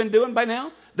people have been doing by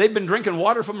now? They've been drinking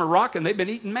water from a rock and they've been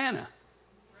eating manna.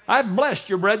 I've blessed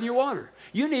your bread and your water.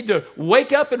 You need to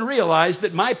wake up and realize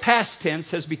that my past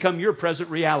tense has become your present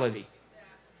reality.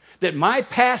 That my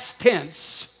past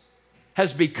tense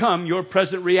has become your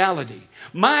present reality.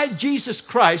 My Jesus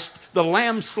Christ, the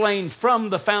Lamb slain from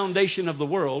the foundation of the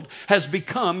world, has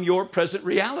become your present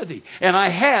reality. And I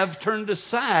have turned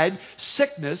aside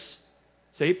sickness,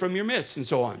 say, from your midst, and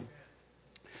so on.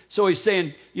 So he's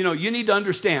saying, you need to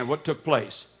understand what took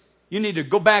place. You need to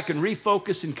go back and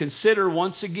refocus and consider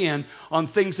once again on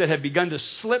things that have begun to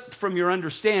slip from your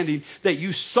understanding that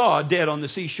you saw dead on the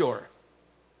seashore.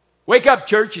 Wake up,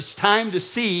 church. It's time to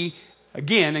see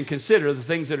again and consider the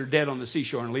things that are dead on the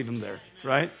seashore and leave them there.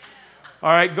 Right? All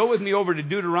right, go with me over to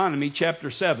Deuteronomy chapter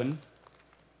 7.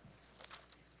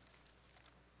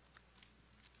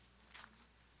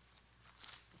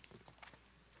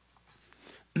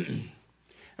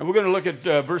 And we're going to look at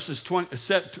verses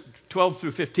 12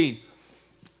 through 15.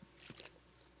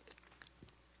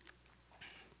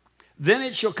 Then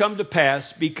it shall come to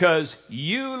pass, because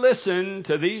you listen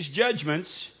to these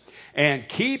judgments and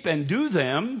keep and do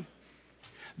them,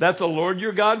 that the Lord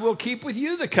your God will keep with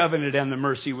you the covenant and the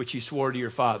mercy which he swore to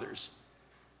your fathers.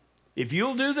 If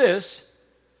you'll do this,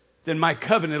 then my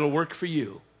covenant will work for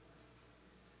you.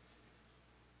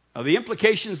 Now the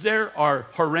implications there are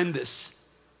horrendous.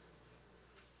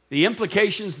 The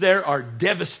implications there are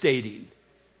devastating.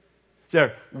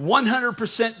 They're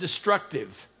 100%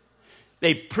 destructive.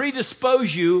 They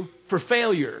predispose you for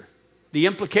failure. The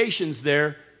implications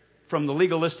there from the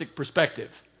legalistic perspective.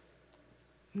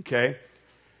 Okay.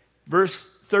 Verse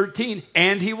 13,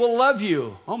 and he will love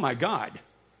you. Oh my God.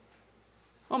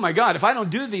 Oh my God, if I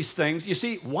don't do these things, you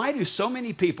see, why do so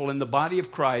many people in the body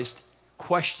of Christ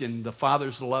question the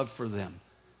Father's love for them?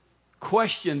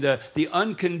 Question the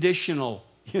unconditional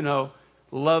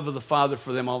love of the Father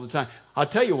for them all the time. I'll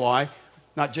tell you why.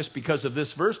 Not just because of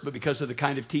this verse, but because of the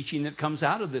kind of teaching that comes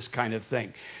out of this kind of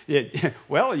thing. I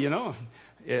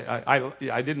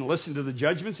didn't listen to the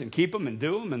judgments and keep them and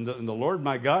do them, and the Lord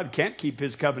my God can't keep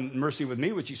his covenant and mercy with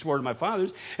me, which he swore to my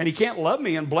fathers, and he can't love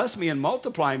me and bless me and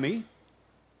multiply me.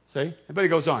 See? But he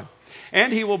goes on.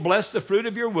 And he will bless the fruit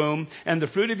of your womb and the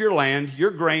fruit of your land,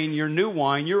 your grain, your new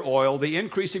wine, your oil, the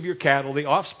increase of your cattle, the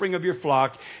offspring of your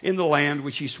flock in the land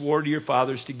which he swore to your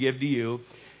fathers to give to you.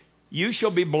 You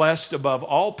shall be blessed above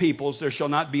all peoples. There shall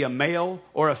not be a male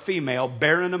or a female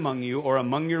barren among you or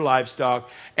among your livestock.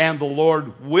 And the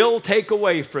Lord will take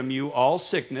away from you all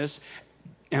sickness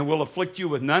and will afflict you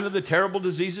with none of the terrible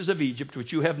diseases of Egypt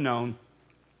which you have known,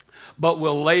 but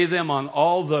will lay them on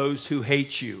all those who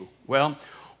hate you. Well,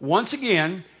 once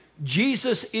again,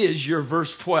 Jesus is your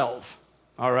verse 12.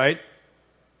 All right?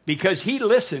 Because he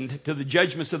listened to the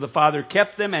judgments of the Father,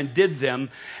 kept them and did them,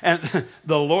 and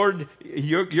the Lord,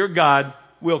 your God,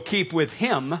 will keep with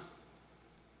him.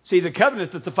 See, the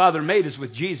covenant that the Father made is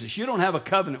with Jesus. You don't have a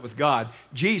covenant with God.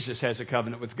 Jesus has a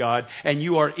covenant with God, and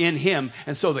you are in him,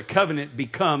 and so the covenant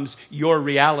becomes your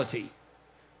reality. Isn't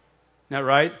that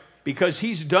right? Because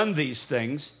he's done these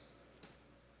things,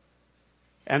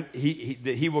 and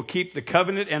he will keep the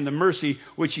covenant and the mercy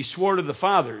which he swore to the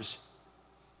fathers.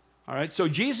 All right, so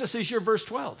Jesus is your verse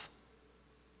 12.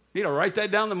 You need to write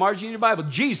that down in the margin of your Bible.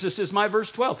 Jesus is my verse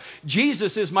 12.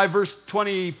 Jesus is my verse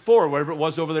 24, whatever it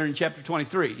was over there in chapter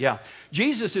 23. Yeah,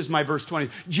 Jesus is my verse 20.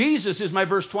 Jesus is my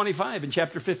verse 25 in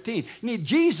chapter 15. You need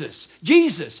Jesus,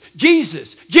 Jesus,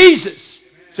 Jesus, Jesus.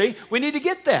 See, we need to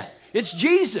get that. It's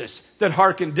Jesus that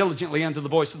hearkened diligently unto the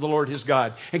voice of the Lord his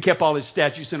God and kept all his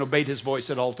statutes and obeyed his voice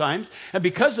at all times. And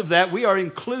because of that, we are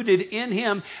included in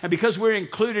him. And because we're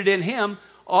included in him,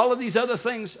 all of these other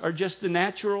things are just the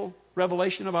natural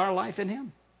revelation of our life in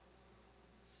him.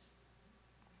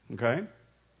 Okay?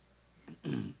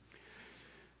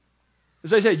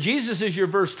 As I say, Jesus is your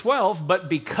verse 12, but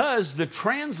because the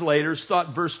translators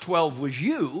thought verse 12 was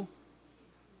you,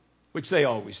 which they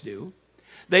always do,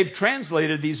 they've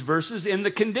translated these verses in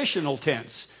the conditional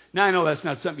tense. Now, I know that's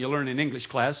not something you learn in English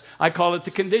class. I call it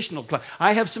the conditional class.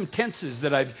 I have some tenses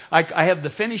that I have the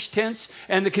finished tense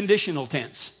and the conditional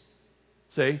tense.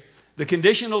 See? The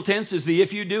conditional tense is the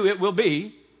if you do, it will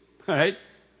be. All right?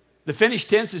 The finished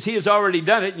tense is he has already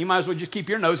done it, and you might as well just keep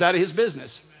your nose out of his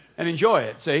business and enjoy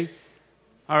it. See?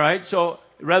 All right? So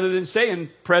rather than saying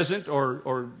present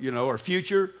or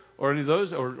future or any of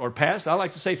those, or past, I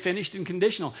like to say finished and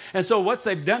conditional. And so what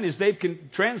they've done is they've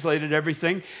translated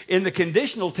everything in the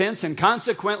conditional tense, and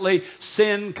consequently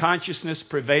sin consciousness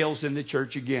prevails in the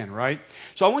church again, right?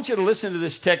 So I want you to listen to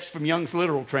this text from Young's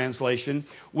literal translation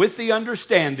with the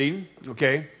understanding,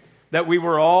 okay, that we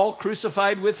were all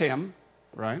crucified with him,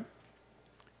 right,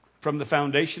 from the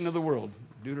foundation of the world.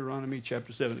 Deuteronomy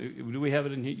chapter 7. Do we have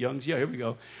it in Young's? Yeah, here we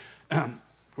go.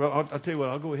 Well, I'll tell you what,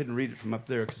 I'll go ahead and read it from up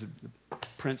there because the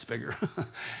print's bigger.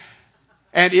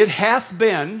 And it hath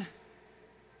been,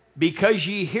 because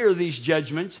ye hear these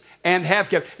judgments and have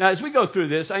kept. Now, as we go through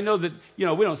this, I know that, we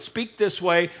don't speak this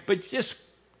way, but just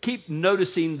keep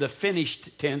noticing the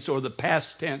finished tense or the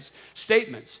past tense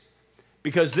statements.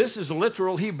 because this is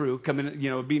literal Hebrew coming,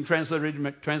 being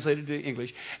translated to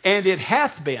English. And it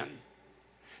hath been,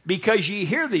 because ye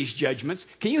hear these judgments.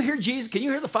 Can you hear Jesus? Can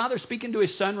you hear the Father speaking to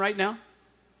his Son right now?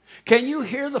 Can you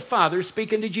hear the Father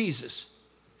speaking to Jesus?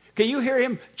 Can you hear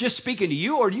him just speaking to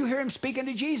you, or do you hear him speaking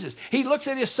to Jesus? He looks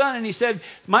at his Son and he said,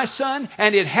 my Son,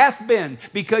 and it hath been,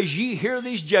 because ye hear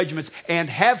these judgments, and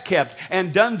have kept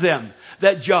and done them,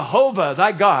 that Jehovah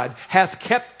thy God hath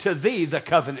kept to thee the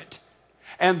covenant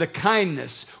and the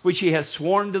kindness which he hath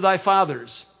sworn to thy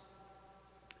fathers.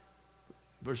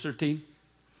 Verse 13.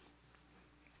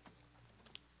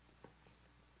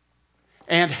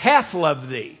 And hath loved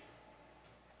thee,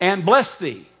 and blessed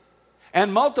thee,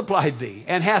 and multiplied thee,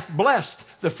 and hath blessed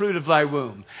the fruit of thy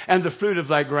womb, and the fruit of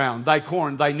thy ground, thy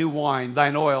corn, thy new wine,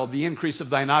 thine oil, the increase of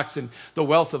thine oxen, the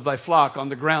wealth of thy flock on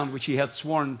the ground which he hath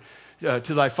sworn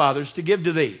to thy fathers to give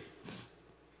to thee.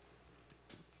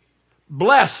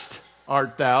 Blessed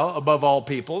art thou above all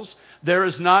peoples. There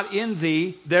is not in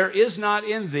thee,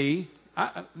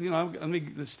 let me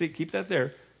keep that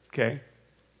there. Okay.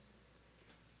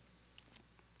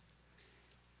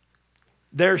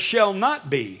 There shall not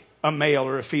be a male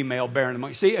or a female barren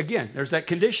among you. See, again, there's that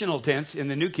conditional tense in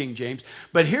the New King James.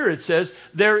 But here it says,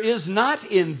 there is not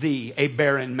in thee a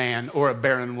barren man or a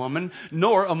barren woman,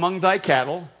 nor among thy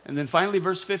cattle. And then finally,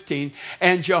 verse 15,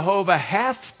 and Jehovah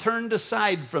hath turned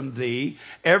aside from thee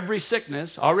every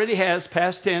sickness, already has,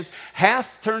 past tense,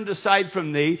 hath turned aside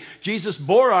from thee. Jesus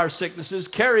bore our sicknesses,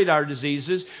 carried our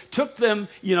diseases, took them,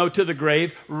 to the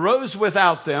grave, rose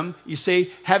without them. You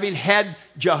see, having had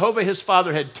Jehovah his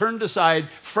Father had turned aside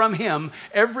from him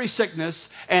every sickness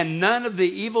and none of the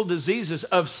evil diseases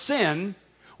of sin,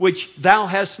 which thou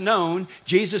hast known.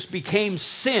 Jesus became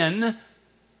sin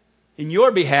in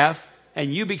your behalf,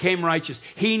 and you became righteous.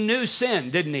 He knew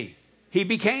sin, didn't he? He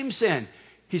became sin.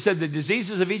 He said, the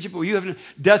diseases of Egypt,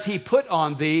 doth he put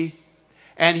on thee,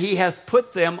 and he hath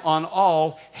put them on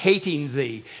all, hating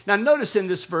thee. Now notice in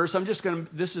this verse,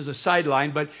 this is a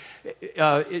sideline, but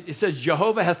it says,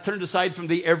 Jehovah hath turned aside from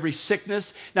thee every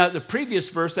sickness. Now the previous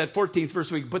verse, that 14th verse,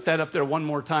 we can put that up there one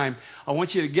more time. I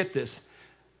want you to get this.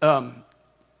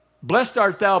 Blessed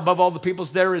art thou above all the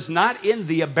peoples. There is not in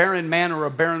thee a barren man or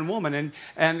a barren woman.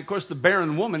 And of course, the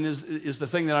barren woman is the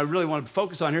thing that I really want to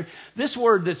focus on here. This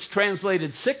word that's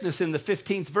translated sickness in the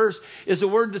 15th verse is a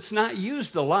word that's not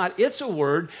used a lot. It's a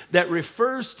word that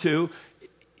refers to,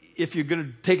 if you're going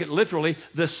to take it literally,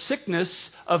 the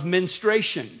sickness of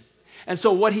menstruation. And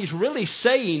so what he's really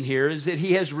saying here is that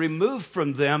he has removed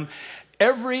from them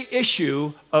every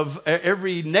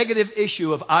negative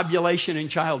issue of ovulation and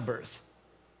childbirth.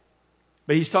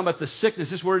 But he's talking about the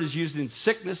sickness. This word is used in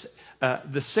sickness,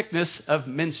 the sickness of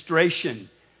menstruation.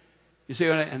 You see,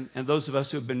 and those of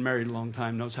us who have been married a long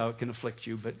time knows how it can afflict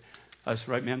you. But us,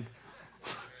 right, men?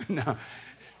 No.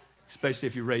 Especially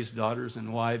if you raise daughters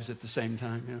and wives at the same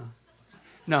time,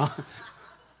 No.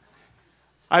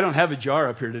 I don't have a jar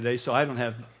up here today, so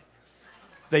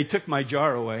they took my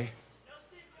jar away.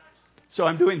 So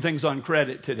I'm doing things on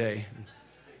credit today.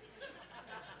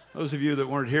 Those of you that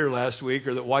weren't here last week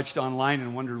or that watched online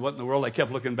and wondered what in the world I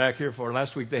kept looking back here for,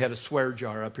 last week they had a swear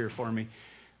jar up here for me.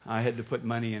 I had to put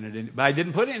money in it. But I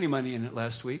didn't put any money in it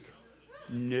last week.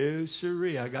 No,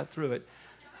 sirree. I got through it.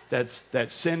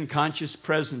 That sin-conscious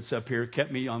presence up here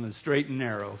kept me on the straight and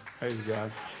narrow. Praise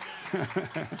God.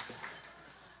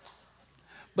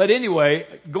 But anyway,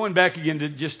 going back again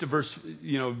to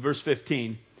verse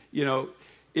 15.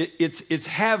 It's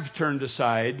have turned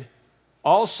aside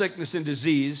all sickness and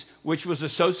disease, which was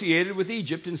associated with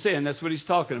Egypt and sin. That's what he's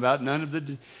talking about. None of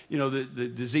the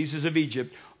diseases of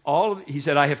Egypt. He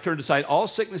said, I have turned aside all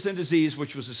sickness and disease,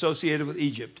 which was associated with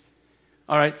Egypt.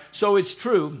 All right. So it's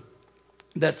true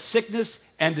that sickness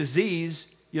and disease,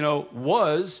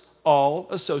 was all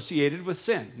associated with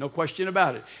sin. No question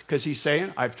about it. Because he's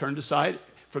saying, I've turned aside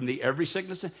from every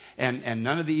sickness and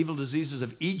none of the evil diseases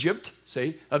of Egypt,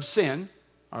 of sin.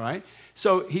 All right.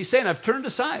 So he's saying, I've turned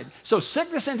aside. So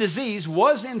sickness and disease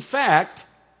was, in fact,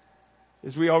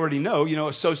 as we already know,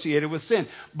 associated with sin.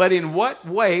 But in what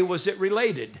way was it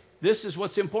related? This is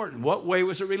what's important. What way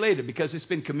was it related? Because it's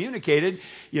been communicated,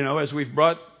 as we've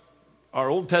brought our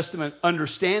Old Testament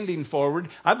understanding forward.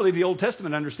 I believe the Old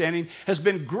Testament understanding has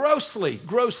been grossly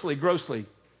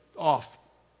off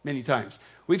many times.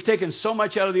 We've taken so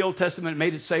much out of the Old Testament and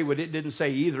made it say what it didn't say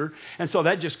either. And so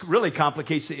that just really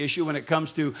complicates the issue when it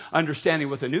comes to understanding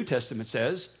what the New Testament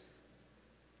says.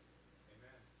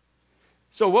 Amen.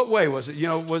 So what way was it?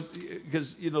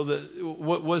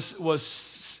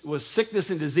 Was sickness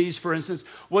and disease, for instance,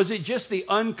 was it just the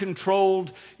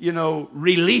uncontrolled,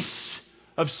 release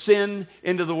of sin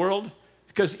into the world?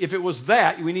 Because if it was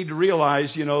that, we need to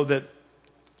realize, that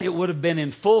it would have been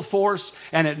in full force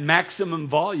and at maximum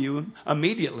volume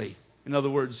immediately. In other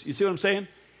words, you see what I'm saying?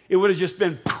 It would have just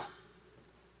been,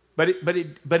 but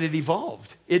it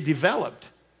evolved. It developed.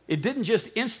 It didn't just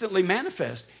instantly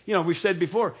manifest. We've said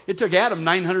before, it took Adam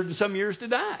 900 and some years to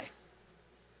die.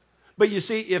 But you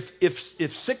see,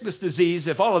 if sickness, disease,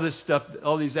 if all of this stuff,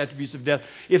 all these attributes of death,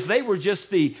 if they were just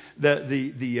the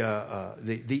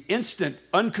instant,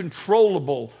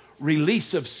 uncontrollable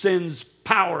release of sin's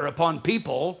power upon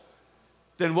people,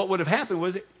 then what would have happened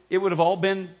was it would have all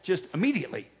been just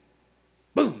immediately.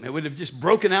 Boom. It would have just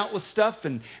broken out with stuff.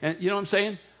 And you know what I'm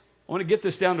saying? I want to get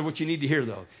this down to what you need to hear,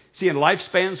 though. See, and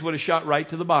lifespans would have shot right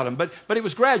to the bottom. But it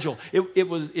was gradual.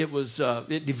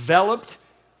 It developed.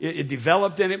 It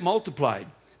developed and it multiplied.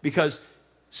 Because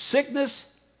sickness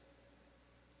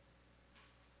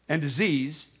and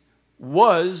disease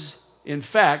was, in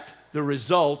fact, the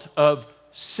result of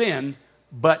sin,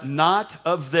 but not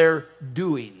of their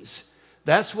doings.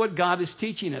 That's what God is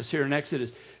teaching us here in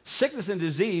Exodus. Sickness and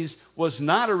disease was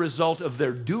not a result of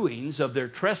their doings, of their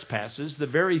trespasses, the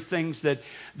very things that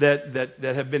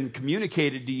have been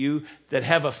communicated to you that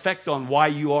have effect on why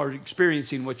you are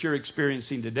experiencing what you're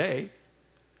experiencing today.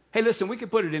 Hey, listen, we could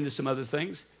put it into some other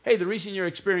things. Hey, the reason you're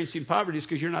experiencing poverty is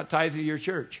because you're not tithing to your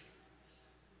church.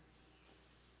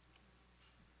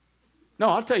 No,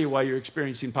 I'll tell you why you're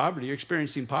experiencing poverty. You're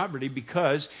experiencing poverty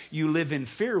because you live in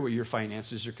fear where your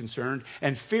finances are concerned,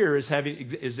 and fear is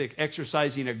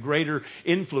exercising a greater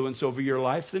influence over your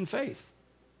life than faith.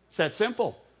 It's that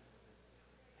simple.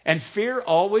 And fear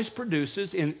always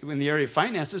produces, in the area of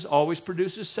finances, always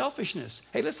produces selfishness.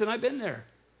 Hey, listen, I've been there.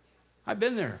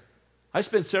 I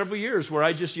spent several years where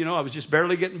I was just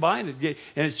barely getting by, and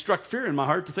it struck fear in my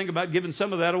heart to think about giving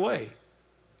some of that away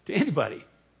to anybody.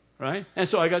 Right? And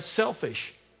so I got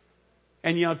selfish.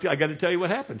 And I got to tell you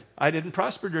what happened. I didn't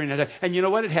prosper during that time. And you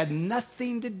know what? It had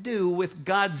nothing to do with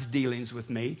God's dealings with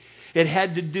me. It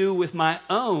had to do with my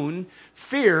own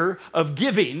fear of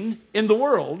giving in the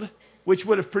world, which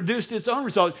would have produced its own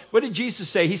result. What did Jesus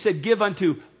say? He said, give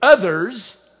unto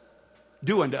others,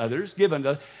 do unto others, give unto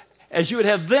others, as you would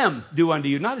have them do unto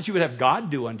you, not as you would have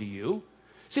God do unto you.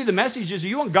 See, the message is,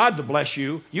 you want God to bless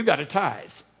you, you got to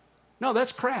tithe. No,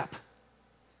 that's crap.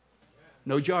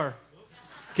 No jar.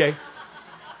 Okay.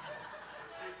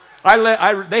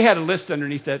 They had a list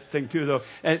underneath that thing too, though,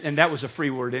 and that was a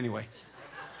free word anyway.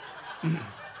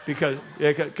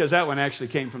 because that one actually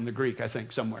came from the Greek, I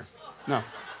think, somewhere. No.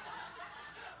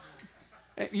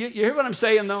 You hear what I'm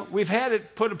saying, though? We've had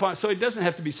it put upon, so it doesn't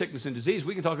have to be sickness and disease.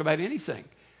 We can talk about anything.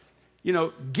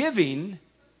 Giving,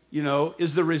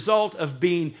 is the result of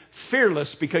being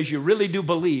fearless because you really do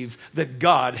believe that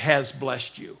God has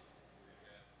blessed you.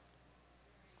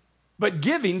 But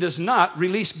giving does not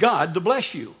release God to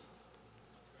bless you.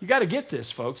 You got to get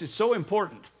this, folks. It's so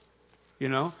important,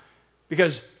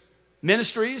 because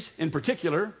ministries in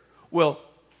particular will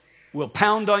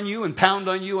pound on you and pound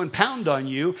on you and pound on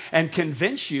you and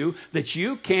convince you that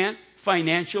you can't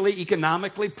financially,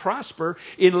 economically prosper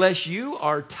unless you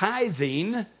are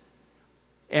tithing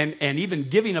and even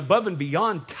giving above and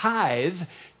beyond tithe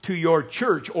to your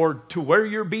church or to where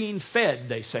you're being fed,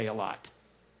 they say a lot.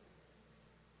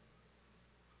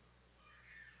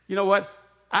 You know what?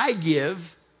 I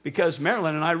give because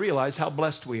Marilyn and I realize how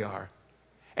blessed we are.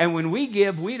 And when we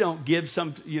give, we don't give a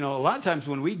lot of times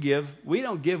when we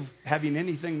don't give having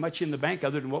anything much in the bank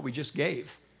other than what we just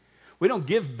gave. We don't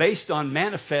give based on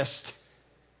manifest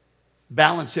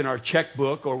balance in our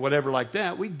checkbook or whatever like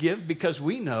that. We give because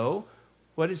we know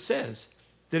what it says,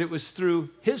 that it was through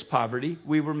His poverty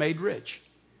we were made rich.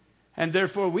 And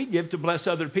therefore we give to bless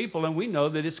other people, and we know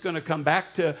that it's going to come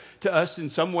back to us in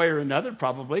some way or another,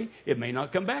 probably. It may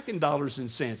not come back in dollars and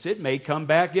cents. It may come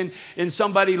back in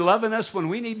somebody loving us when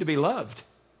we need to be loved.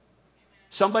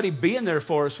 Somebody being there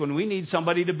for us when we need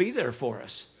somebody to be there for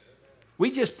us.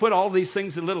 We just put all these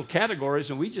things in little categories,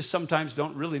 and we just sometimes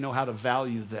don't really know how to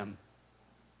value them.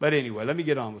 But anyway, let me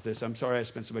get on with this. I'm sorry I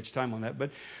spent so much time on that.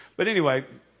 But anyway...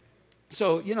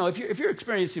 So, if you're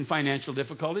experiencing financial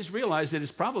difficulties, realize that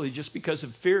it's probably just because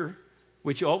of fear,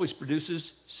 which always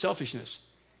produces selfishness.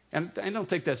 And I don't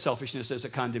take that selfishness as a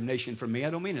condemnation from me. I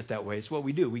don't mean it that way. It's what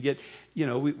we do. We get,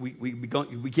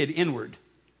 we get inward.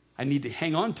 I need to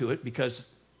hang on to it because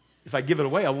if I give it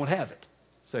away, I won't have it.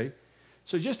 See?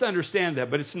 So just understand that.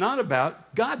 But it's not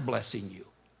about God blessing you.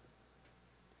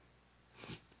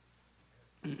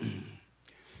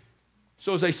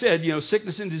 So as I said,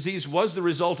 sickness and disease was the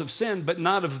result of sin, but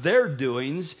not of their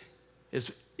doings.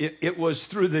 It was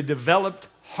through the developed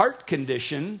heart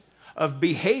condition of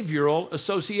behavioral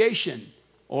association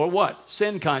Or what?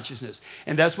 Sin consciousness.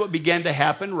 And that's what began to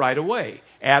happen right away.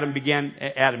 Adam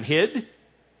hid,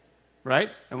 right?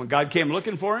 And when God came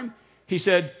looking for him, he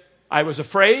said, I was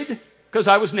afraid because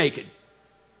I was naked.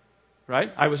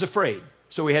 Right? I was afraid.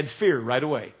 So he had fear right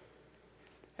away.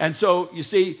 And so, you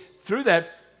see, through that,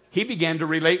 he began to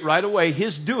relate right away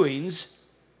his doings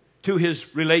to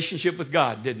his relationship with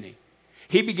God, didn't he?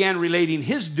 He began relating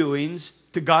his doings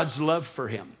to God's love for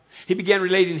him. He began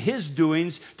relating his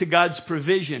doings to God's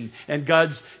provision and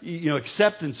God's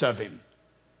acceptance of him.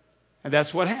 And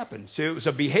that's what happened. So it was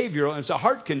a behavioral, it's a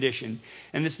heart condition,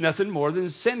 and it's nothing more than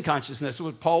sin consciousness. That's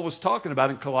what Paul was talking about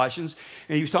in Colossians.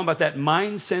 And he was talking about that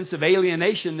mind sense of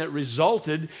alienation that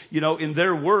resulted, in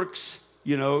their works,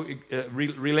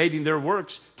 relating their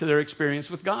works to their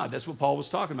experience with God. That's what Paul was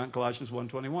talking about in Colossians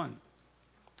 1:21.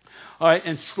 All right,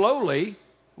 and slowly,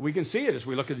 we can see it as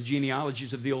we look at the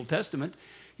genealogies of the Old Testament.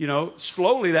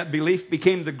 Slowly that belief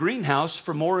became the greenhouse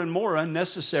for more and more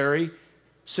unnecessary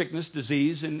sickness,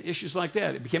 disease, and issues like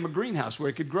that. It became a greenhouse where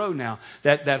it could grow now.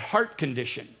 That heart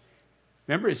condition.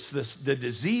 Remember, it's the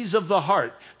disease of the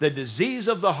heart. The disease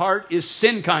of the heart is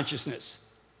sin consciousness.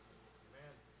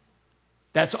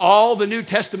 That's all the New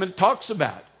Testament talks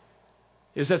about.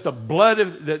 Is that the blood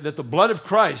of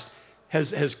Christ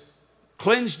has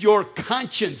cleansed your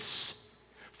conscience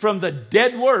from the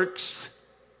dead works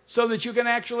so that you can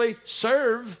actually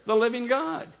serve the living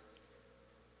God.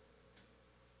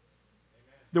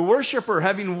 The worshiper,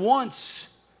 having once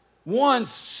been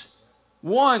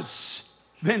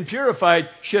purified,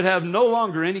 should have no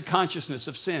longer any consciousness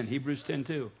of sin. Hebrews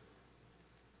 10:2.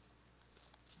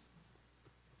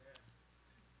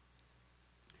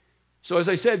 So as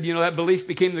I said, that belief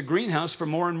became the greenhouse for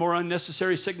more and more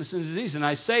unnecessary sickness and disease. And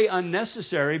I say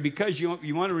unnecessary because you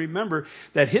want to remember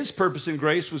that his purpose and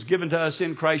grace was given to us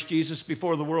in Christ Jesus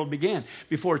before the world began,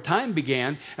 before time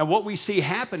began. And what we see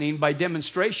happening by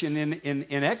demonstration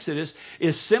in Exodus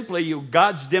is simply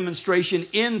God's demonstration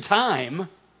in time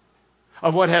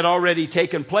of what had already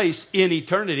taken place in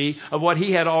eternity, of what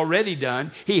he had already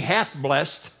done. He hath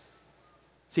blessed.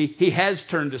 See, he has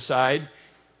turned aside.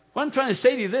 What I'm trying to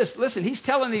say to you this, listen, he's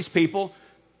telling these people,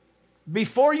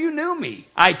 before you knew me,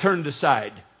 I turned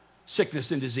aside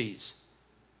sickness and disease.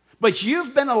 But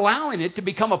you've been allowing it to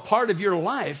become a part of your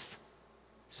life.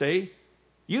 See?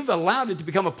 You've allowed it to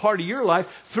become a part of your life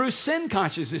through sin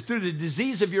consciousness, through the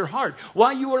disease of your heart.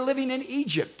 While you were living in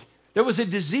Egypt, there was a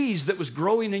disease that was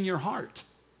growing in your heart.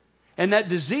 And that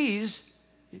disease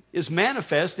is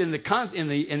manifest in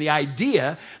the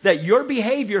idea that your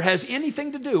behavior has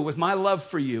anything to do with my love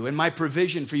for you and my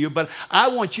provision for you. But I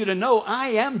want you to know I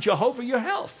am Jehovah your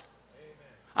health. Amen.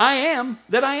 I am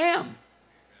that I am.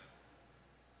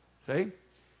 See?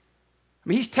 I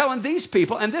mean, he's telling these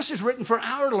people, and this is written for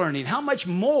our learning, how much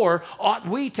more ought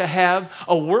we to have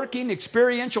a working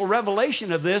experiential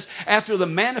revelation of this after the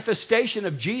manifestation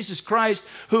of Jesus Christ,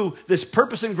 who this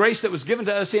purpose and grace that was given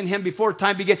to us in him before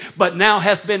time began, but now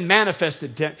hath been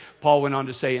manifested, Paul went on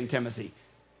to say in Timothy,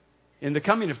 in the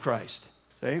coming of Christ.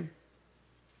 See?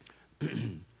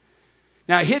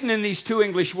 Now, hidden in these two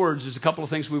English words is a couple of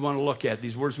things we want to look at,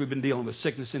 these words we've been dealing with,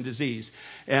 sickness and disease.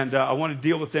 And I want to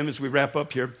deal with them as we wrap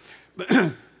up here.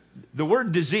 The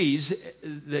word disease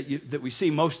that we see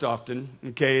most often,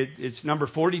 okay, it's number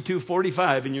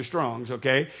 4245 in your Strongs,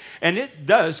 okay? And it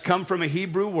does come from a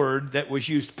Hebrew word that was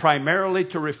used primarily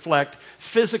to reflect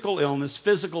physical illness,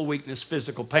 physical weakness,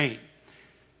 physical pain.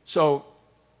 So,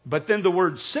 but then the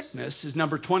word sickness is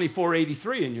number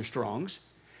 2483 in your Strongs.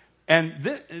 And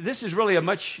this is really a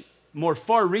much more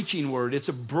far-reaching word. It's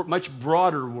a much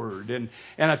broader word. And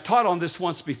I've taught on this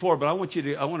once before, but I want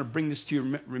to bring this to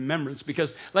your remembrance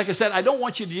because, like I said, I don't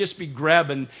want you to just be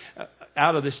grabbing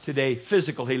out of this today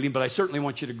physical healing, but I certainly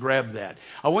want you to grab that.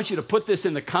 I want you to put this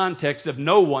in the context of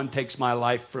no one takes my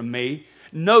life from me.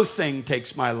 No thing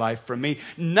takes my life from me.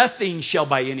 Nothing shall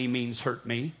by any means hurt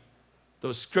me.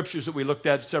 Those scriptures that we looked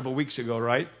at several weeks ago,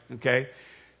 right? Okay.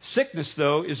 Sickness,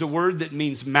 though, is a word that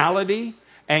means malady,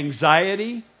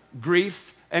 anxiety,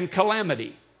 grief, and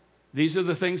calamity. These are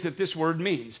the things that this word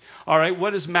means. All right,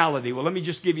 what is malady? Well, let me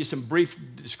just give you some brief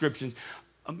descriptions.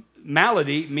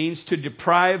 Malady means to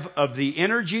deprive of the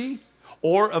energy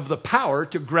or of the power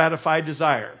to gratify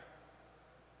desire.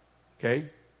 Okay?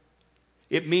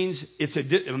 It means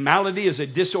a malady is a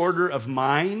disorder of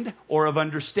mind or of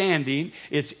understanding.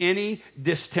 It's any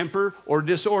distemper or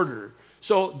disorder.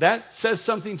 So that says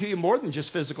something to you more than just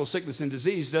physical sickness and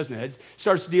disease, doesn't it? It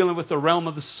starts dealing with the realm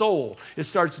of the soul. It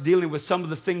starts dealing with some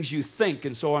of the things you think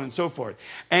and so on and so forth.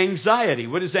 Anxiety.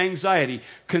 What is anxiety?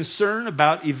 Concern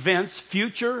about events,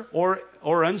 future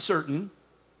or uncertain.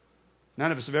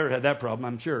 None of us have ever had that problem,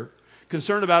 I'm sure.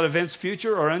 concern about events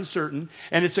future or uncertain,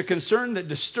 and it's a concern that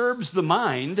disturbs the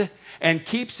mind and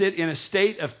keeps it in a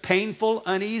state of painful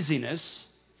uneasiness.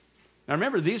 Now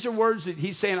remember, these are words that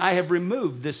he's saying, I have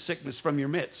removed this sickness from your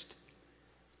midst,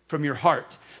 from your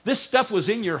heart. This stuff was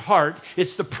in your heart.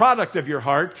 It's the product of your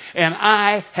heart, and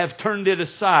I have turned it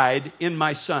aside in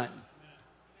my Son.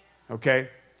 Okay?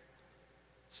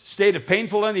 State of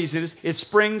painful uneasiness. It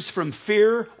springs from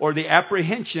fear or the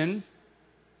apprehension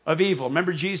of evil.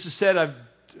 Remember, Jesus said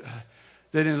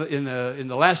that in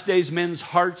the last days, men's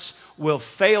hearts will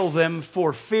fail them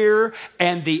for fear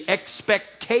and the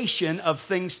expectation of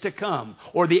things to come,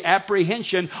 or the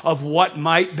apprehension of what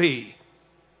might be.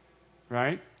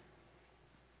 Right?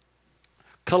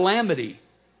 Calamity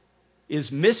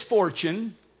is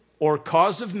misfortune or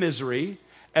cause of misery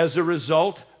as a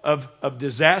result of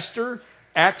disaster,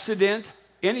 accident,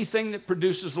 anything that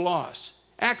produces loss.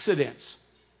 Accidents.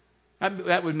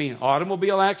 That would mean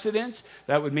automobile accidents.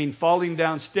 That would mean falling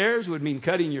downstairs. Would mean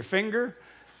cutting your finger.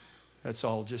 That's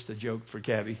all just a joke for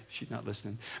Cabby. She's not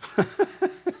listening.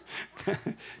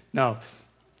 No.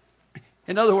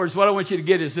 In other words, what I want you to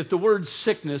get is that the word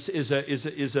sickness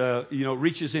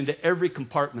reaches into every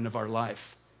compartment of our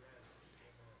life.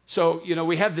 So,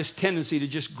 we have this tendency to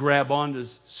just grab onto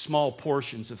small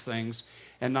portions of things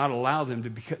and not allow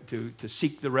them to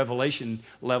seek the revelation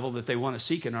level that they want to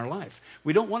seek in our life.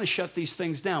 We don't want to shut these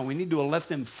things down. We need to let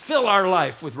them fill our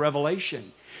life with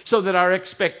revelation so that our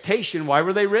expectation, why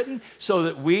were they written? So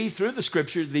that we, through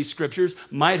these scriptures,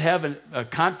 might have a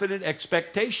confident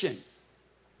expectation,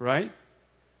 right?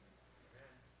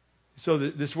 So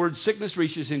this word sickness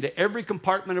reaches into every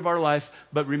compartment of our life,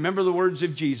 but remember the words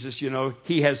of Jesus,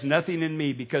 he has nothing in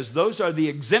me, because those are the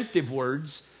exemptive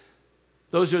words.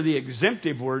 Those are the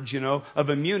exemptive words, of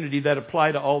immunity that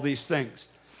apply to all these things.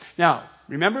 Now,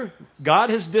 remember, God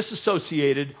has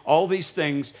disassociated all these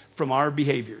things from our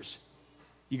behaviors.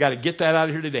 You got to get that out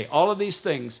of here today. All of these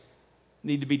things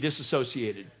need to be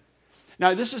disassociated.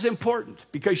 Now, this is important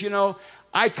because,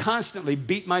 I constantly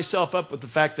beat myself up with the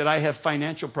fact that I have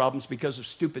financial problems because of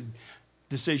stupid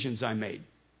decisions I made.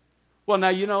 Well,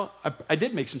 now, I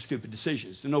did make some stupid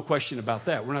decisions. There's no question about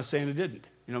that. We're not saying I didn't.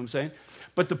 You know what I'm saying?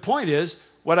 But the point is,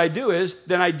 what I do is,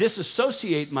 then I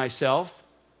disassociate myself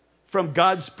from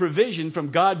God's provision, from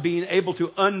God being able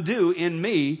to undo in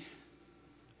me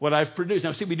what I've produced.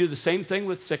 Now, see, we do the same thing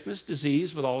with sickness,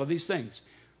 disease, with all of these things.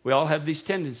 We all have these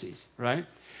tendencies, right?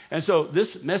 And so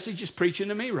this message is preaching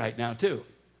to me right now, too.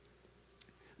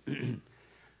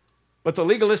 But the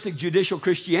legalistic judicial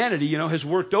Christianity, has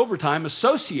worked overtime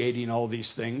associating all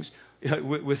these things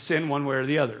with sin one way or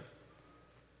the other.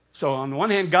 So on the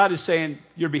one hand, God is saying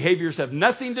your behaviors have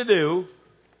nothing to do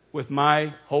with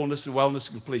my wholeness and wellness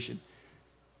and completion.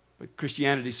 But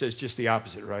Christianity says just the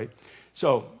opposite, right?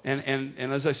 So, and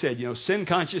as I said, sin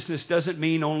consciousness doesn't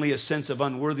mean only a sense of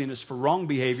unworthiness for wrong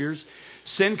behaviors.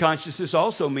 Sin consciousness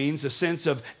also means a sense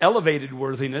of elevated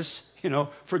worthiness,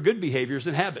 for good behaviors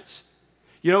and habits.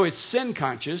 It's sin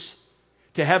conscious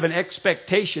to have an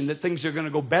expectation that things are going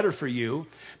to go better for you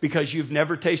because you've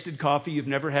never tasted coffee, you've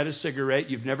never had a cigarette,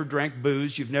 you've never drank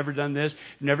booze, you've never done this,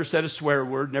 you've never said a swear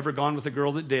word, never gone with a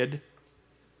girl that did.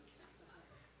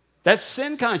 That's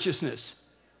sin consciousness.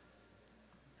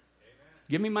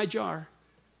 Give me my jar.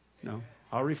 No,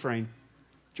 I'll refrain.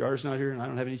 Jar's not here and I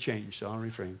don't have any change, so I'll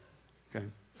refrain. Okay.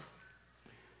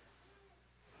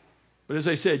 But as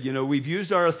I said, we've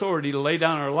used our authority to lay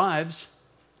down our lives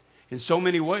in so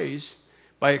many ways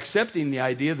by accepting the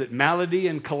idea that malady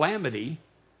and calamity,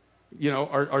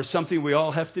 are something we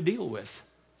all have to deal with.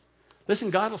 Listen,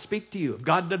 God will speak to you. If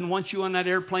God doesn't want you on that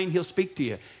airplane, He'll speak to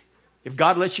you. If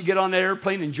God lets you get on that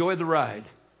airplane, enjoy the ride.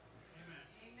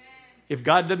 Amen. If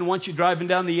God doesn't want you driving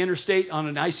down the interstate on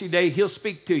an icy day, He'll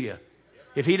speak to you.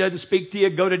 If He doesn't speak to you,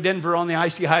 go to Denver on the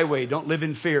icy highway. Don't live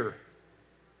in fear.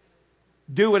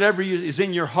 Do whatever is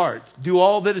in your heart. Do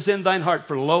all that is in thine heart,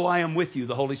 for lo, I am with you,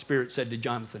 the Holy Spirit said to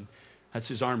Jonathan. That's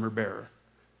his armor bearer.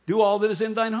 Do all that is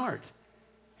in thine heart.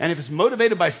 And if it's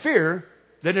motivated by fear,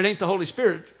 then it ain't the Holy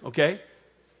Spirit, okay?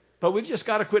 But we've just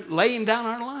got to quit laying down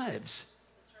our lives.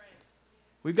 That's right.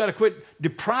 We've got to quit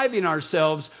depriving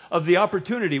ourselves of the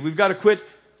opportunity. We've got to quit,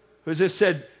 as I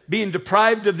said, being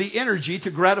deprived of the energy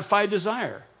to gratify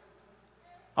desire.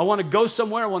 I want to go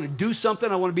somewhere. I want to do something.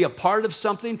 I want to be a part of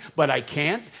something, but I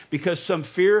can't because some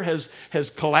fear has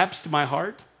collapsed my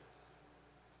heart.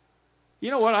 You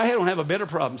know what? I don't have a bit of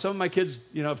problem. Some of my kids,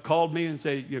 have called me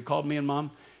and called me and Mom,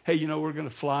 hey, we're going to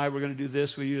fly. We're going to do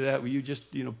this. Will you do that? Will you just,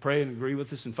 pray and agree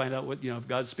with us and find out what, if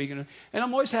God's speaking? And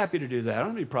I'm always happy to do that. I don't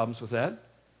have any problems with that.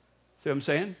 See what I'm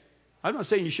saying? I'm not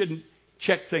saying you shouldn't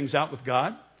check things out with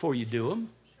God before you do them.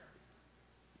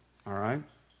 All right?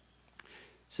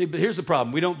 See, but here's the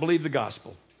problem. We don't believe the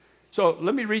gospel. So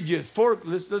let me read you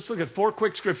let's look at 4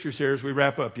 quick scriptures here as we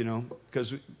wrap up,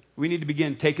 because we need to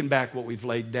begin taking back what we've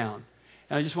laid down.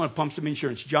 And I just want to pump some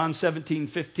insurance. John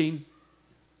 17:15.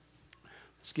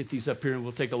 Let's get these up here and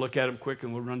we'll take a look at them quick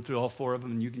and we'll run through all 4 of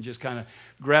them and you can just kind of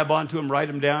grab onto them, write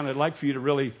them down. I'd like for you to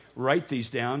really write these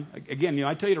down. Again,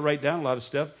 I tell you to write down a lot of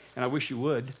stuff and I wish you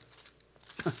would.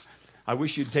 I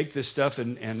wish you'd take this stuff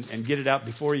and get it out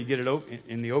before you get it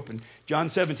in the open. John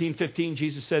 17:15,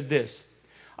 Jesus said this,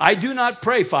 I do not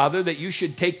pray, Father, that you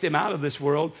should take them out of this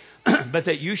world, but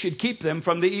that you should keep them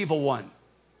from the evil one.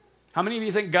 How many of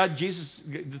you think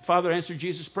the Father answered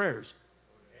Jesus' prayers?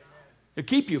 To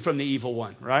keep you from the evil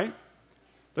one, right?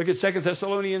 Look at 2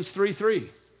 Thessalonians 3:3.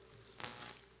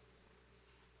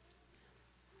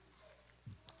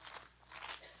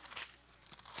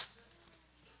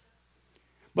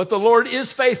 But the Lord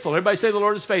is faithful. Everybody say the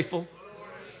Lord is faithful.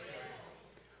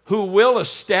 Who will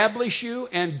establish you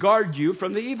and guard you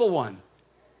from the evil one.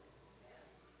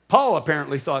 Paul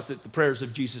apparently thought that the prayers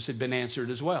of Jesus had been answered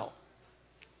as well.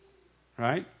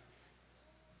 Right?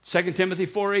 2 Timothy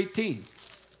 4:18.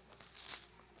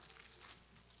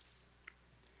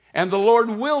 And the Lord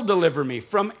will deliver me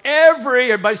from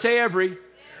everybody say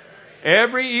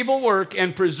every evil work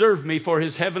and preserve me for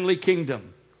his heavenly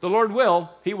kingdom. The Lord will,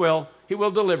 he will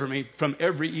deliver me from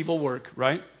every evil work,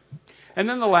 right? And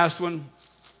then the last one,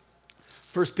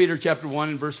 1 Peter chapter 1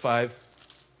 and verse 5.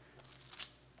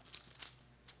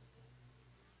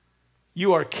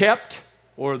 You are kept,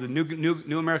 or the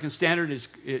New American Standard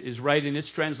is right in its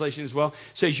translation as well. It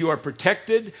says you are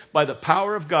protected by the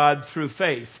power of God through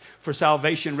faith for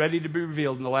salvation ready to be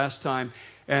revealed in the last time.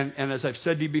 And as I've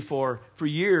said to you before, for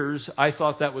years I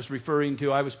thought that was referring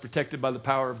to I was protected by the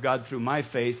power of God through my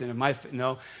faith.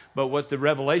 No, but what the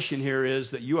revelation here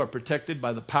is that you are protected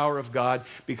by the power of God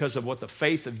because of what the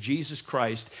faith of Jesus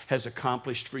Christ has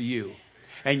accomplished for you.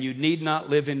 And you need not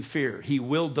live in fear. He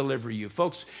will deliver you.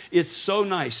 Folks, it's so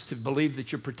nice to believe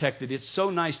that you're protected. It's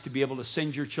so nice to be able to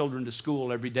send your children to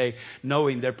school every day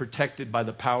knowing they're protected by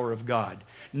the power of God.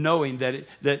 Knowing that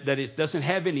it doesn't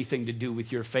have anything to do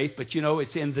with your faith, but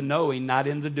it's in the knowing, not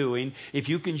in the doing. If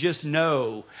you can just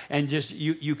know and just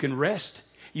you can rest.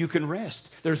 You can rest.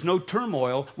 There's no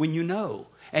turmoil when you know.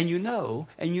 And you know,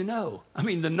 and you know. I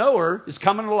mean, the knower is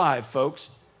coming alive, folks.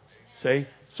 See?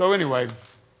 So anyway,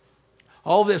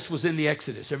 all this was in the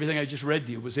Exodus. Everything I just read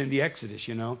to you was in the Exodus,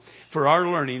 for our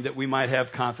learning that we might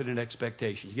have confident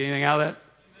expectations. You get anything out of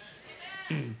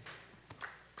that?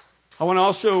 I want to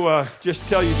also just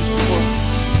tell you just before